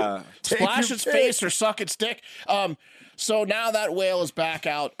 your Splash its pick. face or suck its dick. So now that whale is back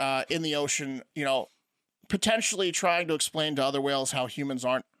out in the ocean, potentially trying to explain to other whales how humans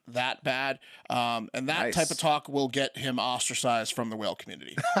aren't that bad. And that Nice. type of talk will get him ostracized from the whale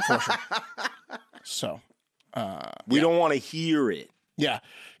community. For sure. So, We don't want to hear it. yeah.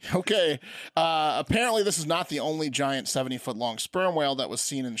 Okay. Apparently, this is not the only giant 70-foot long sperm whale that was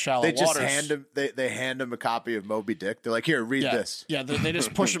seen in shallow They just waters. hand him. They hand him a copy of Moby Dick. They're like, "Here, read this." Yeah, they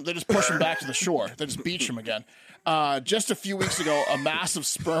just push him. They just push him back to the shore. They just beach him again. Just a few weeks ago, a massive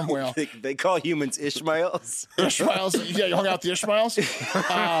sperm whale. They call humans Ishmaels. Ishmaels. Yeah, you hung out with the Ishmaels.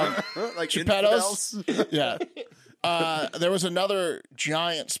 Like Geppettos. infidels. Yeah. There was another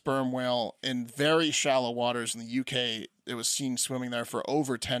giant sperm whale in very shallow waters in the UK. It was seen swimming there for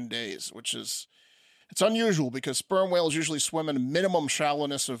over 10 days, which is It's unusual because sperm whales usually swim in a minimum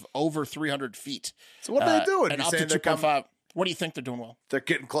shallowness of over 300 feet. So what are they doing? And You up to saying they're 2.5. What do you think they're doing, Will? They're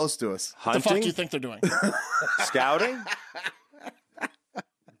getting close to us. What the fuck do Hunting? you think they're doing? Scouting?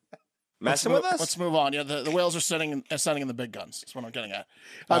 Messing with us? Let's move on. Yeah, the whales are sending in the big guns. That's what I'm getting at.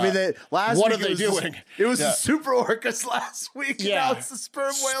 I mean, last what week are they doing? It was Yeah. the super orcas last week. Yeah. Now it's the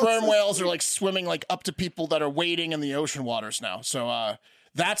sperm whales. Sperm whales are like swimming like up to people that are wading in the ocean waters now. So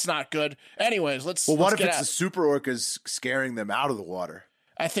that's not good. Anyways, let's. Well, what let's if get it's at- the super orcas scaring them out of the water?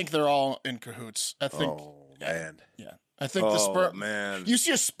 I think they're all in cahoots. I think. Oh man. Yeah. I think the sperm. man. You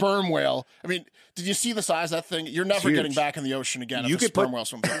see a sperm whale. I mean, did you see the size of that thing? You're never huge. getting back in the ocean again You if a could sperm put- whale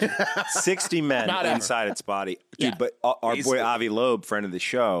swims. Towards you. 60 men Not ever. inside its body. Dude, Yeah. but our Easily. boy Avi Loeb, friend of the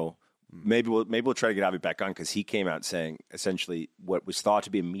show, maybe we'll try to get Avi back on because he came out saying essentially what was thought to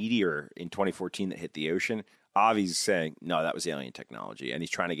be a meteor in 2014 that hit the ocean. Avi's saying, no, that was alien technology, and he's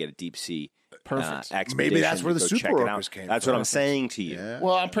trying to get a deep sea Perfect. expedition Maybe that's where to the go super check it out. orcas came That's from. what I'm saying to you. Yeah.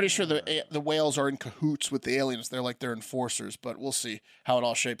 Well, I'm pretty sure the whales are in cahoots with the aliens. They're like their enforcers, but we'll see how it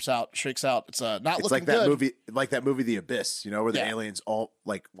all shakes out. It's not It's looking like that good. movie, The Abyss. You know, where the Yeah. aliens all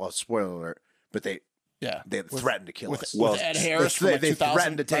spoiler alert, but they Yeah, threatened to kill us. with Ed Harris from like they 2000,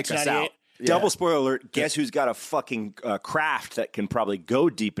 threatened to take us out. 1998. Yeah. Double spoiler alert. Guess who's got a fucking craft that can probably go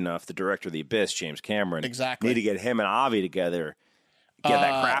deep enough? The director of The Abyss, James Cameron. Exactly. Need to get him and Avi together. Get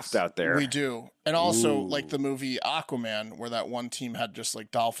that craft out there. We do. And also like the movie Aquaman, where that one team had just like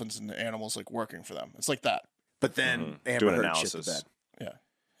dolphins and animals like working for them. It's like that. But then Amber Doing Heard analysis. shit the bed.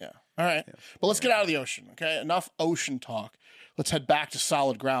 Yeah. All right. But let's get out of the ocean, okay? Enough ocean talk. Let's head back to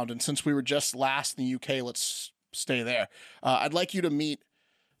solid ground. And since we were just last in the UK, let's stay there. I'd like you to meet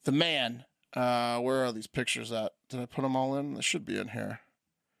the man. Where are these pictures at? Did I put them all in? They should be in here.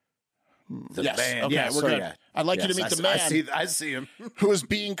 The Yes. man. Okay, Yes, we're so good. yeah. I'd like you to Yes, meet the man. I see him. Who is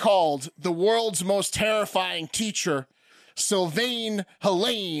being called the world's most terrifying teacher, Sylvain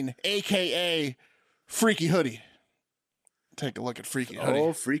Helene, a.k.a. Freaky Hoodie. Take a look at Freaky Hoodie.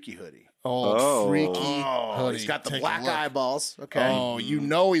 Oh, freaky hoodie. Freaky Oh, Hoodie. he's got the Take a black look. eyeballs. Okay. Oh, you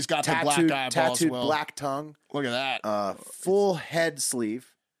know he's got the black eyeballs. tattooed Will. black tongue. Look at that. Full head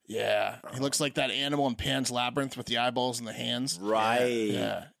sleeve. Yeah. He looks like that animal in Pan's Labyrinth with the eyeballs and the hands. Right.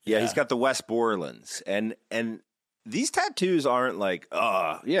 Yeah. Yeah, he's got the West Borlands. And these tattoos aren't like,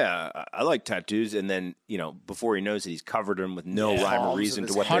 I like tattoos. And then, before he knows it, he's covered them with no rhyme Palms or of reason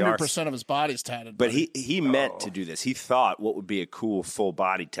his to what they are. 100% of his body's tatted. But buddy. he meant to do this. He thought what would be a cool full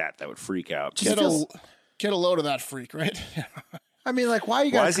body tat that would freak out. Get a load of that freak, right? I mean, like, why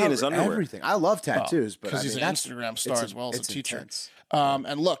you got is he in his underwear? everything? I love tattoos, but because I he's mean, an that's- Instagram star it's as well as a it's teacher. intense.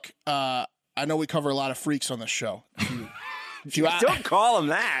 And look, I know we cover a lot of freaks on this show. If you Don't call him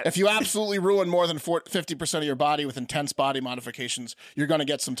that. if you absolutely ruin more than 50% of your body with intense body modifications, you're going to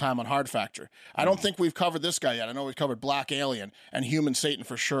get some time on Hard Factor. I don't think we've covered this guy yet. I know we've covered Black Alien and Human Satan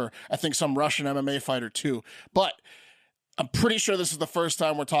for sure. I think some Russian MMA fighter too. But I'm pretty sure this is the first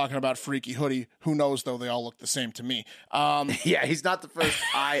time we're talking about Freaky Hoodie. Who knows, though? They all look the same to me. Yeah, he's not the first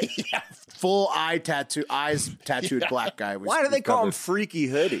full eyes tattooed black guy. Why do they call him Freaky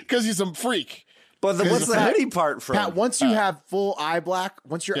Hoodie? Because he's a freak. But what's the hoodie part from? Pat, once you have full eye black,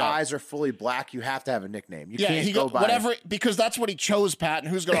 once your Yeah. eyes are fully black, you have to have a nickname. You Yeah, can't he go go by whatever, because that's what he chose, Pat, and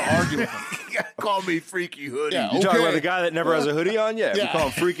who's going to argue with him? Call me Freaky Hoodie. Yeah, You talking okay. about the guy that never has a hoodie on? Yeah, we Yeah. call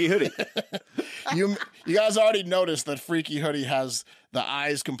him Freaky Hoodie. You guys already noticed that Freaky Hoodie has the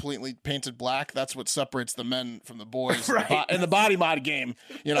eyes completely painted black. That's what separates the men from the boys in the body mod game.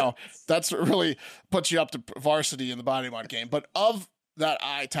 That's what really puts you up to varsity in the body mod game. But of that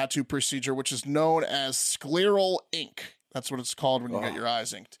eye tattoo procedure, which is known as scleral ink, that's what it's called when you get your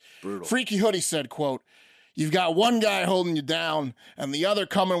eyes inked. Brutal. Freaky Hoodie said, quote, "You've got one guy holding you down and the other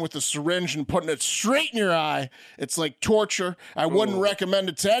coming with a syringe and putting it straight in your eye. It's like torture. I wouldn't recommend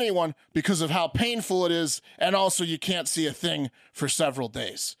it to anyone because of how painful it is. And also you can't see a thing for several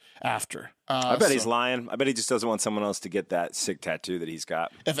days after." I bet he's lying. I bet he just doesn't want someone else to get that sick tattoo that he's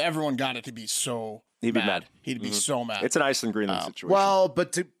got. If everyone got it, he'd be so He'd be mad. He'd be so mad. It's an Iceland Greenland situation. Well,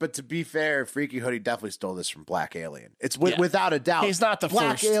 but to be fair, Freaky Hoodie definitely stole this from Black Alien. It's without a doubt. He's not the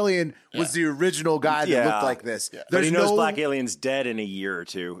Black first. Alien was the original guy that looked like this. But There's he knows no, Black Alien's dead in a year or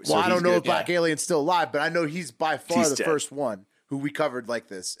two. So Well, I don't he's know good. if Black Alien's still alive, but I know he's by far He's the dead. first one who we covered like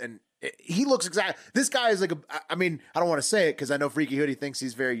this. And he looks exactly. This guy is like I mean, I don't want to say it because I know Freaky Hoodie thinks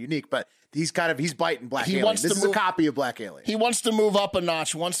he's very unique, but he's biting Black Alien. wants This to is move- a copy of Black Alien. He wants to move up a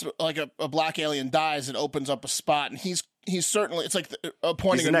notch. Once like a Black Alien dies, it opens up a spot, and he's certainly. It's like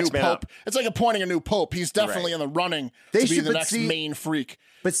appointing He's a the new next man pope. up. It's like appointing a new pope. He's definitely in the running They to be should- the but next see- main freak.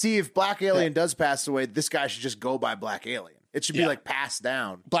 But see, if Black Alien does pass away, this guy should just go by Black Alien. It should be like passed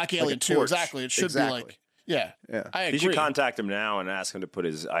down. Black Alien like 2, torch. exactly. It should be like, I agree. You should contact him now and ask him to put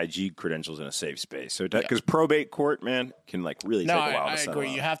his IG credentials in a safe space. So because probate court, man, can like really take a while to settle I agree.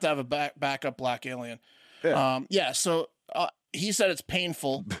 out. You have to have a backup Black Alien. Yeah. So he said it's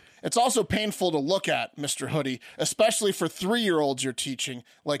painful. It's also painful to look at, Mr. Hoodie, especially for 3-year-olds you're teaching,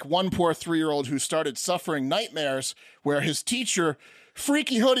 like one poor 3-year-old who started suffering nightmares where his teacher,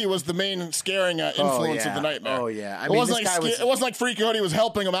 Freaky Hoodie, was the main scaring influence of the nightmare. Oh, yeah. It wasn't like Freaky Hoodie was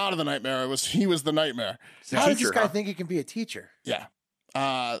helping him out of the nightmare. He was the nightmare. How does this guy think he can be a teacher? Yeah.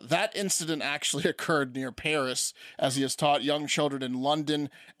 That incident actually occurred near Paris, as he has taught young children in London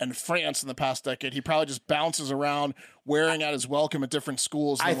and France in the past decade. He probably just bounces around wearing out his welcome at different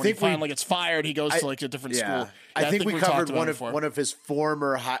schools. And when he finally gets fired, he goes to like a different school. I think we covered one of his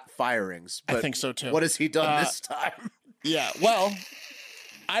former hot firings. But I think so too. What has he done this time? Yeah, well,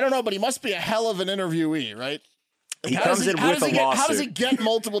 I don't know, but he must be a hell of an interviewee, right? He comes in with a lawsuit. How does he get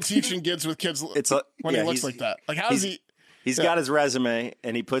multiple teaching gigs with kids when he looks like that? Like, how does he? He's got his resume,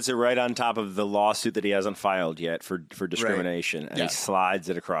 and he puts it right on top of the lawsuit that he hasn't filed yet for discrimination, and he slides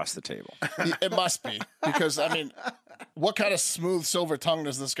it across the table. It must be, because, I mean, what kind of smooth silver tongue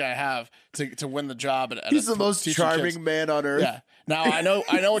does this guy have to win the job? He's the most charming man on earth. Yeah. Now, I know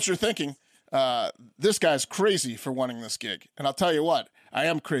what you're thinking. This guy's crazy for wanting this gig. And I'll tell you what, I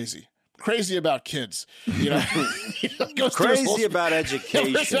am crazy. Crazy about kids, you know. Crazy about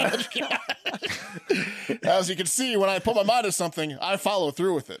education. As you can see, when I put my mind to something, I follow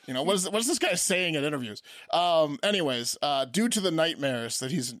through with it. You know, what is this guy saying in interviews? Anyways, due to the nightmares that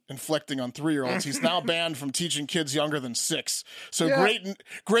he's inflicting on 3-year-olds, he's now banned from teaching kids younger than 6. So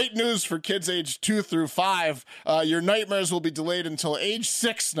great news for kids aged 2 through 5. Your nightmares will be delayed until age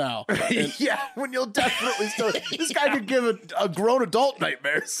 6 now. When you'll definitely still. This guy could give a grown adult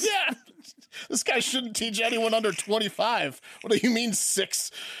nightmares. Yeah. This guy shouldn't teach anyone under 25. What do you mean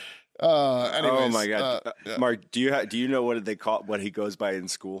 6? Anyways, oh my God, Mark, do you know what he goes by in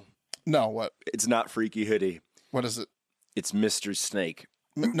school? No, what? It's not Freaky Hoodie. What is it? It's Mr. Snake.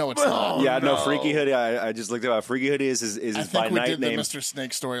 No, it's not. Yeah, no, Freaky Hoodie. I just looked at Freaky Hoodie is his by night name. I think we did the Mr.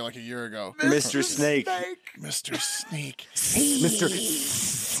 Snake story like a year ago. Mr. Snake. Mr. Snake. Mr.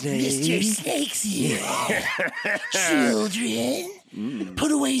 Snake. Mr. Snake's here. Children,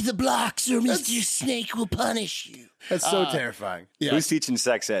 put away the blocks or Mr. Snake will punish you. That's so terrifying. Yeah. Who's teaching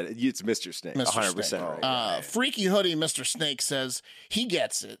sex ed? It's Mr. Snake. Mr. 100% Snake. right. Freaky Hoodie, Mr. Snake says he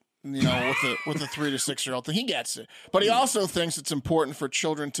gets it. You know, with the 3 to 6-year-old thing, he gets it. But he also thinks it's important for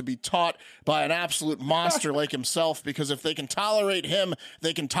children to be taught by an absolute monster like himself, because if they can tolerate him,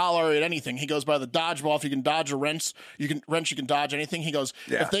 they can tolerate anything. He goes by the dodgeball. If you can dodge a wrench, you can dodge anything. He goes,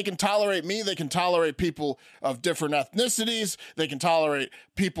 if they can tolerate me, they can tolerate people of different ethnicities. They can tolerate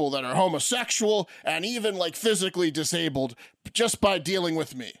people that are homosexual and even like physically disabled just by dealing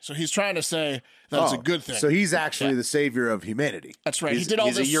with me. So he's trying to say that's a good thing. So he's actually the savior of humanity. That's right. He did all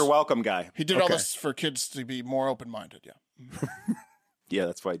this. He's a you're welcome guy. He did all this for kids to be more open-minded. Yeah. Yeah,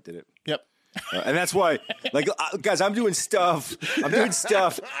 that's why he did it. Yep. And that's why, like, guys, I'm doing stuff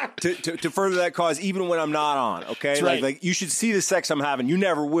to further that cause, even when I'm not on. Okay, that's right. Like you should see the sex I'm having. You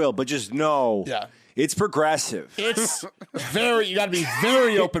never will, but just know, it's progressive. It's you got to be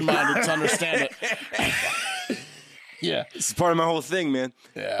very open-minded to understand it. Yeah, it's part of my whole thing, man.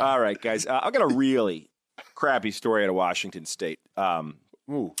 Yeah. All right, guys, I got a really crappy story out of Washington State.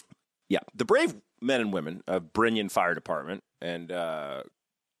 Yeah, the brave men and women of Brinion Fire Department and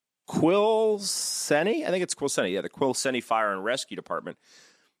Quilceny, I think it's Quilceny. Yeah, the Quilceny Fire and Rescue Department.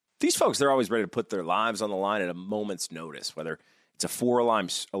 These folks, they're always ready to put their lives on the line at a moment's notice, whether it's a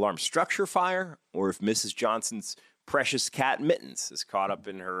 4-alarm structure fire or if Mrs. Johnson's precious cat Mittens is caught up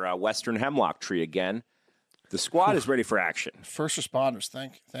in her western hemlock tree again. The squad is ready for action. First responders,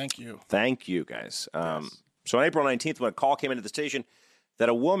 thank you. Thank you, guys. So on April 19th, when a call came into the station that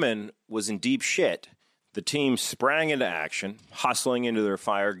a woman was in deep shit, the team sprang into action, hustling into their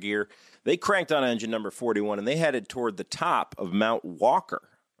fire gear. They cranked on engine number 41, and they headed toward the top of Mount Walker,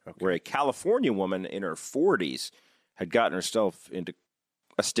 where a California woman in her 40s had gotten herself into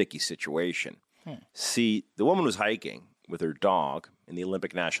a sticky situation. See, the woman was hiking with her dog in the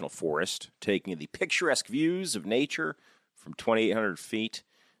Olympic National Forest, taking the picturesque views of nature from 2,800 feet.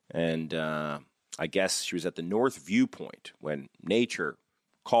 And I guess she was at the North Viewpoint when nature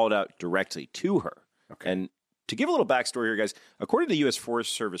called out directly to her. And to give a little backstory here, guys, according to the U.S.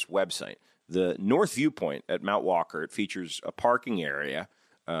 Forest Service website, the North Viewpoint at Mount Walker, it features a parking area,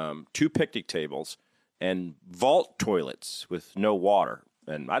 2 picnic tables, and vault toilets with no water.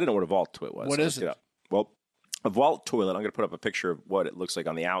 And I didn't know what a vault toilet was. What is it? Well, a vault toilet, I'm going to put up a picture of what it looks like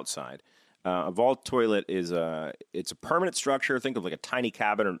on the outside. A vault toilet is it's a permanent structure. Think of like a tiny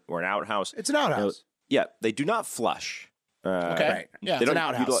cabin or an outhouse. It's an outhouse. Yeah, they do not flush. Okay. Right. Yeah. It's an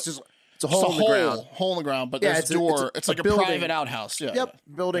outhouse. It's a hole in the ground. Hole in the ground, but Yeah, there's a door. It's like a building. private outhouse. Yeah. Yep.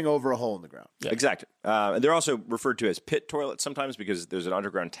 Building over a hole in the ground. Yeah. Exactly. And they're also referred to as pit toilets sometimes because there's an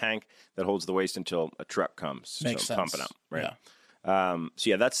underground tank that holds the waste until a truck comes Makes to sense. pump it out. Right. Yeah. So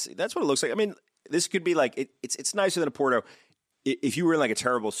yeah, that's what it looks like. I mean, this could be like it's nicer than a Porto. If you were in like a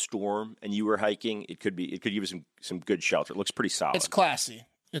terrible storm and you were hiking, it could give you some good shelter. It looks pretty solid. It's classy.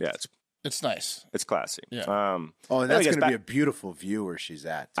 It's nice. It's classy. Yeah. And that's going to be a beautiful view where she's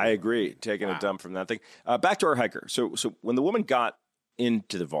at, too. I agree. Taking a dump from that thing. Back to our hiker. So when the woman got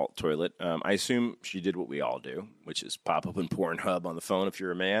into the vault toilet, I assume she did what we all do, which is pop open Pornhub on the phone if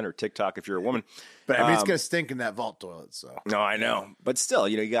you're a man or TikTok if you're a woman. But I mean, it's going to stink in that vault toilet. So No, I know. But still,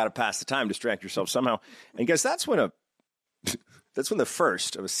 you got to pass the time, distract yourself somehow. And guess that's when the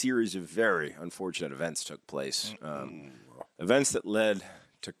first of a series of very unfortunate events took place. Events that led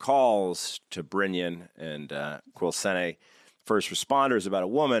to calls to Brinian and Quilcene first responders about a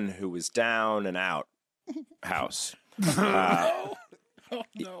woman who was down and out house. Oh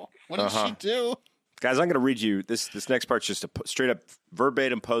no! What did she do? Guys, I'm going to read you this next part's just a straight up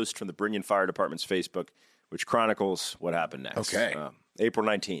verbatim post from the Brinian Fire Department's Facebook, which chronicles what happened next. Okay. April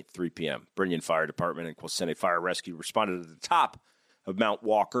 19th, 3 p.m. Brinian Fire Department and Quilcene Fire Rescue responded at the top of Mount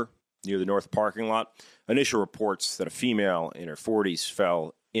Walker near the north parking lot. Initial reports that a female in her 40s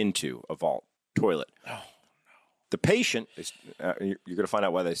fell into a vault toilet. Oh, no. The patient, you're going to find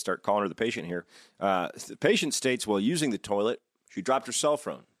out why they start calling her the patient here. The patient states while using the toilet, she dropped her cell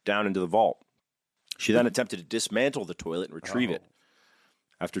phone down into the vault. She then attempted to dismantle the toilet and retrieve it.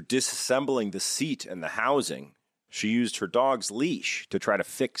 After disassembling the seat and the housing, she used her dog's leash to try to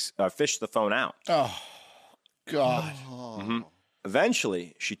fish the phone out. Oh, God. Mm-hmm.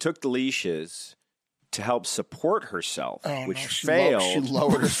 Eventually, she took the leashes to help support herself, which failed. She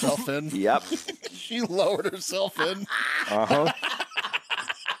lowered herself in. Yep. She lowered herself in. Uh-huh.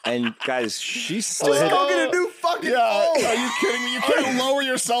 And guys, she slid. Just go get a new fucking phone. Are you kidding me? You can't lower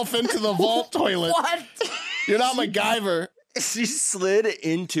yourself into the vault toilet. What? You're not MacGyver. She slid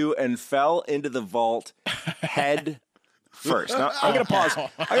into and fell into the vault head first. Now, I'm going to pause.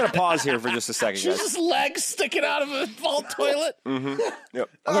 I'm going to pause here for just a second, She's guys. just legs sticking out of a vault toilet. Mm-hmm. Yep.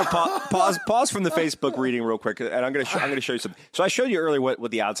 I'm going to pause from the Facebook reading real quick, and I'm going to show you something. So I showed you earlier what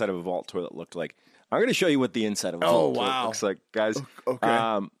the outside of a vault toilet looked like. I'm going to show you what the inside of a vault toilet looks like, guys.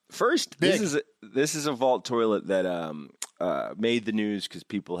 Okay. First, this is a vault toilet that made the news because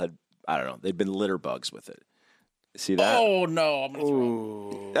people had, I don't know, they'd been litter bugs with it. See that? Oh no! I'm gonna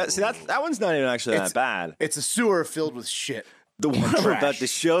throw that one's not even actually that bad. It's a sewer filled with shit. The one I'm about to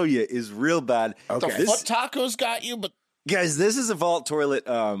show you is real bad. Okay. The foot tacos got you, but guys, this is a vault toilet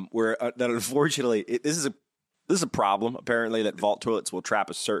where that unfortunately this is a problem. Apparently, that vault toilets will trap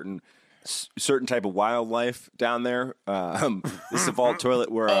a certain type of wildlife down there. This is a vault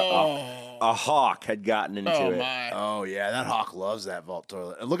toilet where a hawk had gotten into it. My. Oh yeah, that hawk loves that vault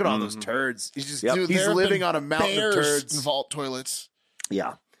toilet. And look at all those turds. He's just Yep. he's living on a mountain of turds. In vault toilets.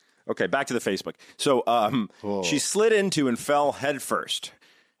 Yeah. Okay, back to the Facebook. So she slid into and fell headfirst.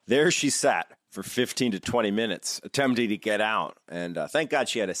 There she sat for 15 to 20 minutes, attempting to get out. And thank God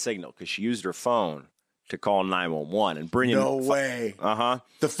she had a signal because she used her phone to call 911 and bring in. No way. Uh-huh.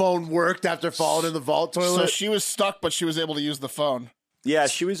 The phone worked after falling in the vault toilet. So she was stuck, but she was able to use the phone. Yeah,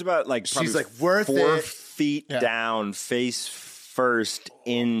 she was about she's like worth 4 it. feet down, face first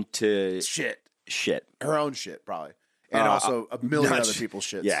into Shit. Her Her own shit, probably. And also a million other people's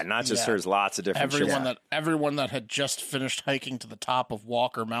shits. Yeah, not just hers. Lots of different shits. Everyone that had just finished hiking to the top of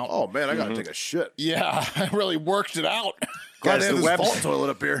Walker Mountain. Oh man, I gotta take a shit. Yeah, I really worked it out. Glad Guys, they have the this vault toilet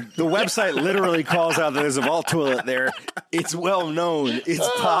up here. The website literally calls out that there's a vault toilet there. It's well known. It's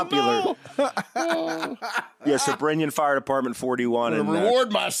popular. Yeah, so Brinian Fire Department 41. I'm and gonna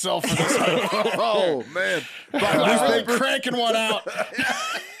reward myself for this. Oh man. I've been cranking one out.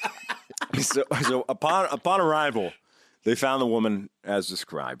 So upon arrival, they found the woman as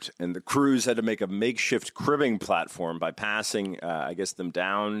described, and the crews had to make a makeshift cribbing platform by passing, them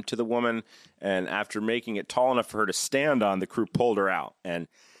down to the woman. And after making it tall enough for her to stand on, the crew pulled her out. And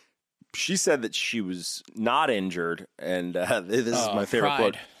she said that she was not injured. And this is my favorite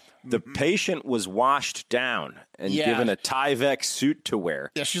quote. The patient was washed down and given a Tyvek suit to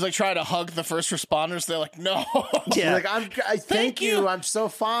wear. Yeah, she's like trying to hug the first responders. They're like, no. Yeah. Like I thank you. I'm so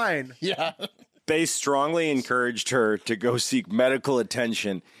fine. Yeah. They strongly encouraged her to go seek medical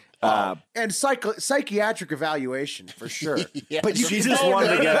attention And psychiatric evaluation for sure. But she just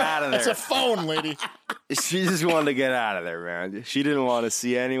wanted to get out of there. It's a phone, lady. She just wanted to get out of there, man. She didn't want to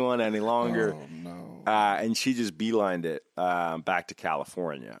see anyone any longer. Oh, no. And she just beelined it back to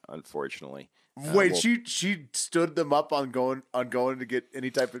California, unfortunately. Wait, she stood them up on going to get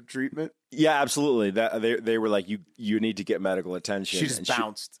any type of treatment? Yeah, absolutely. They were like, you need to get medical attention. She just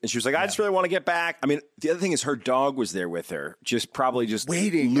bounced. And she was like, I just really want to get back. I mean, the other thing is her dog was there with her, probably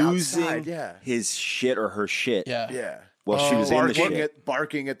waiting losing outside, his shit or her shit. Yeah. Well, she was in the shit.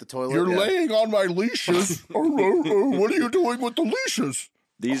 Barking at the toilet. You're laying on my leashes. What are you doing with the leashes?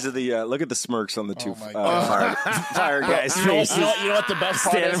 These are the look at the smirks on the two my fire guys' You know faces. what the best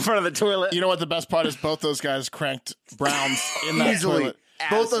part Stand in is? front of the toilet. You know what the best part is? Both those guys cranked Browns in that Easily. toilet.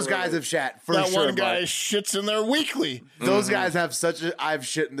 Both those guys have shat for That sure. one guy Mark. shits in there weekly. Those guys have such a "I've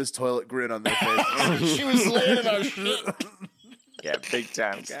shit in this toilet" grin on their face. She was laying in our shit. Yeah, big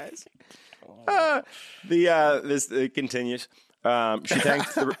time, guys. This continues. She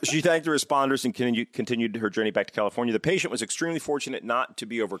thanked the responders and continued her journey back to California. The patient was extremely fortunate not to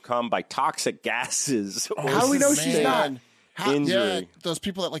be overcome by toxic gases. How do we know she's not? Injury. Yeah, those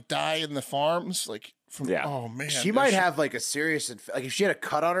people that like die in the farms, like from. Yeah. Oh man, She might have like a serious, like if she had a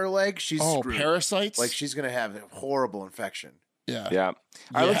cut on her leg, she's screwed. Parasites. Like she's gonna have a horrible infection. yeah, Yeah.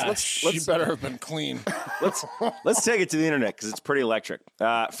 All right, let's she better have been clean. let's take it to the internet because it's pretty electric.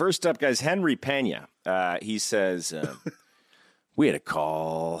 First up, guys, Henry Pena. He says, we had a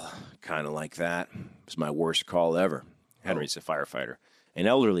call kind of like that. It was my worst call ever. Henry's a firefighter. An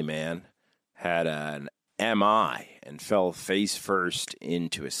elderly man had an MI and fell face first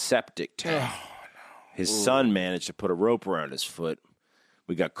into a septic tank. His son managed to put a rope around his foot.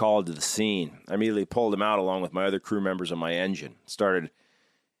 We got called to the scene. I immediately pulled him out along with my other crew members on my engine. Started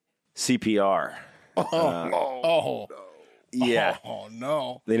CPR. Yeah. Oh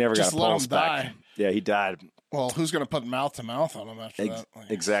no. They never Just got a let pulse him back. die. Yeah, he died. Well, who's going to put mouth to mouth on him after that?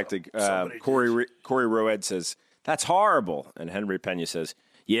 Like, Exactly. Corey Roed says, that's horrible. And Henry Pena says,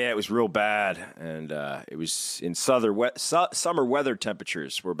 yeah, it was real bad. And it was in summer weather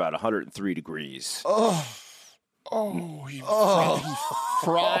temperatures were about 103 degrees. he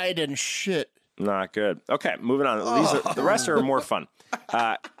fried and shit. Not good. Okay, moving on. The rest are more fun.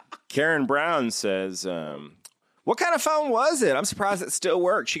 Karen Brown says, what kind of phone was it? I'm surprised it still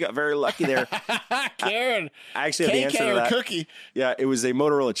works. She got very lucky there. Karen. I actually have the answer to that. Cookie. Yeah, it was a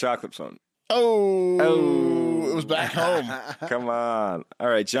Motorola chocolate phone. Oh, it was back home. Come on. All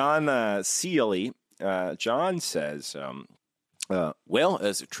right, John Seeley. John says, well,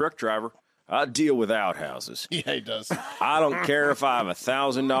 as a truck driver, I deal with outhouses. Yeah, he does. I don't care if I have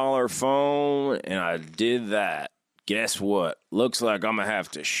 $1,000 phone, and I did that. Guess what? Looks like I'm going to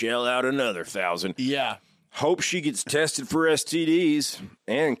have to shell out another $1,000. Yeah. Hope she gets tested for STDs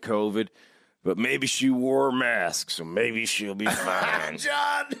and COVID, but maybe she wore a mask, so maybe she'll be fine.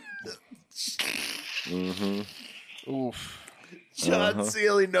 John. Oof. John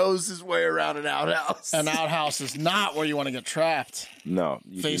Seeley knows his way around an outhouse. An outhouse is not where you want to get trapped. No,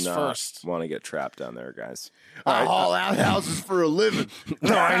 you Face do not first. want to get trapped down there, guys. I haul outhouses for a living.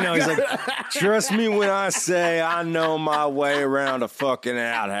 No, I know. He's like, trust me when I say I know my way around a fucking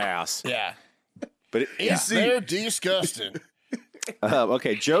outhouse. Yeah. But They're disgusting.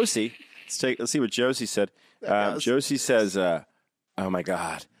 Okay, Josie. Let's see what Josie said. Josie says, "Oh my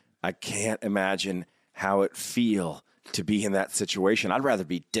God, I can't imagine how it feel to be in that situation. I'd rather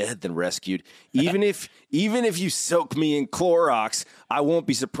be dead than rescued. Even if you soak me in Clorox, I won't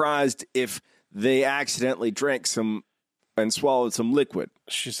be surprised if they accidentally drank some and swallowed some liquid."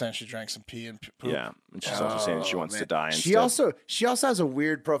 She's saying she drank some pee and poop. Yeah, and she's also saying she wants to die. She also has a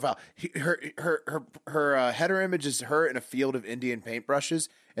weird profile. Her header image is her in a field of Indian paintbrushes,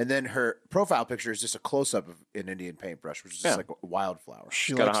 and then her profile picture is just a close up of an Indian paintbrush, which is just like a wildflower.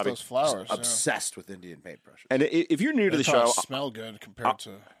 She got a likes hobby. those flowers. Yeah. Obsessed with Indian paintbrushes. And if you're new to the They show, probably smell good compared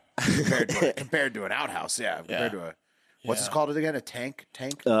to. compared to an outhouse, compared to a what's it called again? A tank?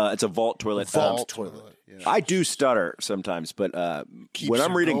 it's a vault toilet. Vault toilet. Yeah. I do stutter sometimes, but Keeps when I'm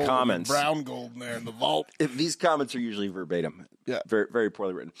your reading gold, comments, brown gold in there in the vault. these comments are usually verbatim. Yeah. Very, very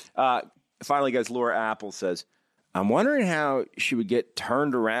poorly written. Finally, guys, Laura Apple says, I'm wondering how she would get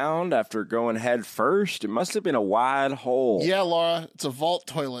turned around after going head first. It must have been a wide hole. Yeah, Laura, it's a vault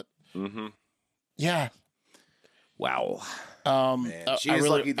toilet. Mm-hmm. Yeah. Wow. Man, she is really-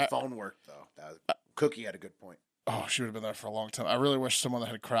 lucky the phone worked though. Cookie had a good point. Oh, she would have been there for a long time. I really wish someone that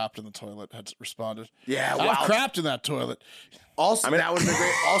had crapped in the toilet had responded. Yeah, I've wow. crapped in that toilet. Also, that would have been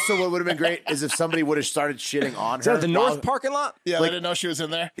great. Also, what would have been great is if somebody would have started shitting on Is her. that the north parking lot? Yeah, they didn't know she was in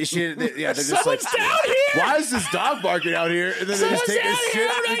there. They're just Someone's like, down here! why is this dog barking out here? And then they just take Someone's this down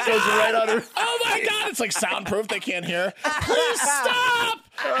shit here! and it goes right on her. Oh my God! It's like soundproof. They can't hear. Please stop!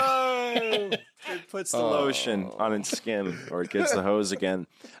 It puts the lotion on its skin, or it gets the hose again.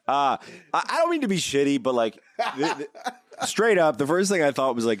 I don't mean to be shitty, but like, straight up, the first thing I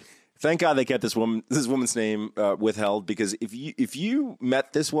thought was like, thank God they kept this woman's name withheld, because if you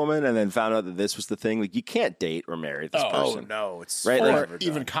met this woman and then found out that this was the thing, like, you can't date or marry this person. Oh no, it's Right, Or like,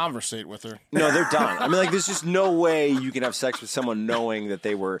 even conversate with her. no, they're done. I mean, like, there's just no way you can have sex with someone knowing that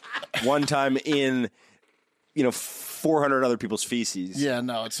they were one time in, 400 other people's feces. Yeah,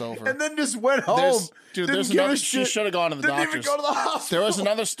 no, it's over. and then just went home. There's Didn't give another. a She shit. should have gone to the Didn't doctors. even go to the hospital. There was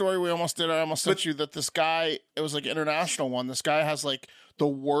another story we almost did. I almost sent you that this guy. It was like an international one. This guy has like the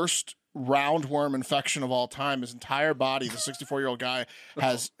worst roundworm infection of all time. His entire body. The 64-year-old guy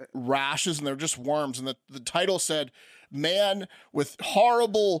has rashes, and they're just worms. And the title said, "Man with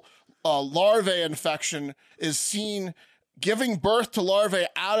horrible larvae infection is seen giving birth to larvae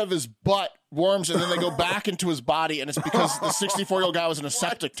out of his butt, worms, and then they go back into his body, and it's because the 64-year-old guy was in a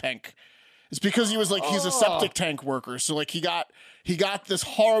septic tank. It's because he was like, he's a septic tank worker, so like he got this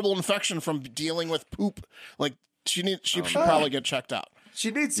horrible infection from dealing with poop. Like she should probably get checked out.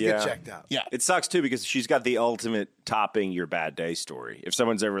 She needs to get checked out. Yeah, It sucks too, because she's got the ultimate topping your bad day story. If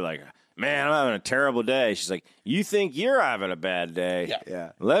someone's ever like, man, I'm having a terrible day, she's like, you think you're having a bad day?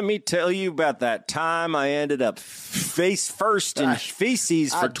 Yeah. Let me tell you about that time I ended up face first in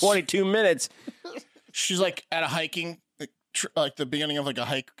feces for 22 minutes. she's like at a hiking. Like the beginning of like a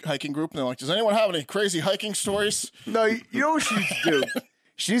hiking group, and they're like, "Does anyone have any crazy hiking stories?" No, you know what she needs to do?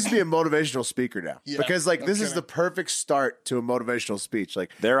 She needs to be a motivational speaker now, because like this is the perfect start to a motivational speech.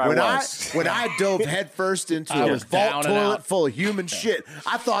 Like when I dove headfirst into a vault toilet full of human shit,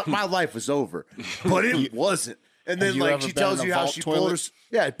 I thought my life was over, but it wasn't. And then like she tells you how she pulled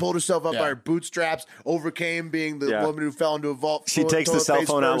herself up by her bootstraps, overcame being the woman who fell into a vault. She takes the cell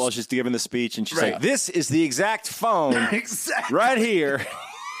phone out while she's giving the speech, and she's like, "This is the exact phone right here."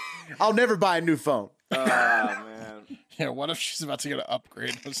 I'll never buy a new phone. Oh man. Yeah, what if she's about to get an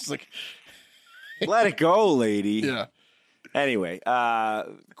upgrade? It's just like, Let it go, lady. yeah. Anyway,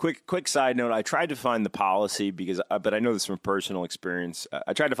 quick side note. I tried to find the policy but I know this from personal experience.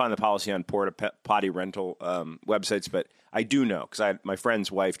 I tried to find the policy on porta potty rental websites, but I do know because my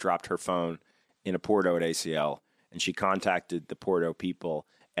friend's wife dropped her phone in a Porto at ACL, and she contacted the Porto people,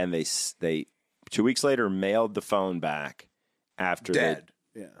 and they 2 weeks later mailed the phone back after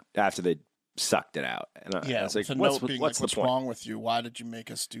they sucked it out. And I was like, what's the point? Wrong with you? Why did you make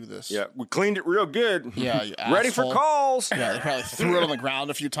us do this? Yeah, we cleaned it real good. Yeah, you ready for asshole. calls. Yeah, they probably threw it on the ground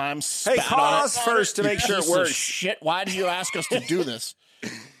a few times. Hey, spat call on us it. first to You make sure it piece of works. Shit, why did you ask us to do this?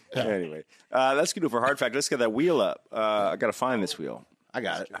 Anyway, that's good for hard fact. Let's get that wheel up. I got to find this wheel. I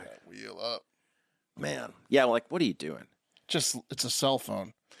got it. Wheel up. Man. Yeah, like, what are you doing? Just, it's a cell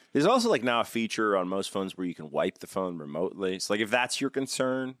phone. There's also like now a feature on most phones where you can wipe the phone remotely. So like if that's your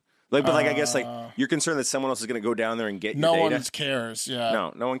concern, like, but like I guess like you're concerned that someone else is going to go down there and get your No data. one cares.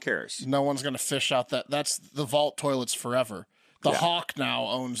 Yeah. No one cares. No one's going to fish out that. That's the vault toilets forever. The Hawk now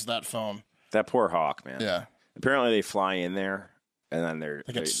owns that phone. That poor Hawk, man. Yeah. Apparently they fly in there and then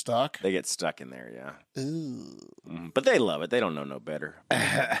They get stuck. They get stuck in there, yeah. Ooh. But they love it. They don't know no better.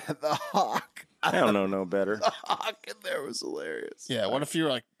 The Hawk. They don't know no better. The Hawk in there was hilarious. Yeah. What if you're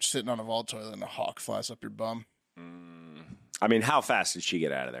like sitting on a vault toilet and a hawk flies up your bum? I mean, how fast did she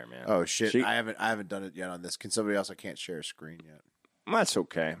get out of there, man? Oh shit! I haven't done it yet on this. Can somebody else? I can't share a screen yet. That's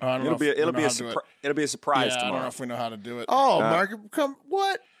okay. I don't know It'll be a surprise Yeah, I don't know tomorrow. if we know how to do it. Oh, Mark, come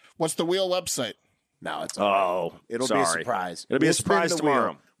what? What's the wheel website? No, it's all right. Oh, It'll be a surprise. It'll be a We'll spin surprise the tomorrow.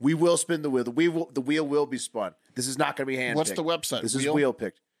 wheel. We will spin the wheel. The wheel will be spun. This is not going to be hand. What's the website? This is wheel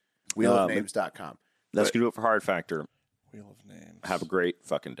picked. Wheelofnames.com. That's going to do it for Hard Factor. Wheel of Names. Have a great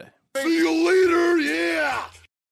fucking day. See you later, yeah!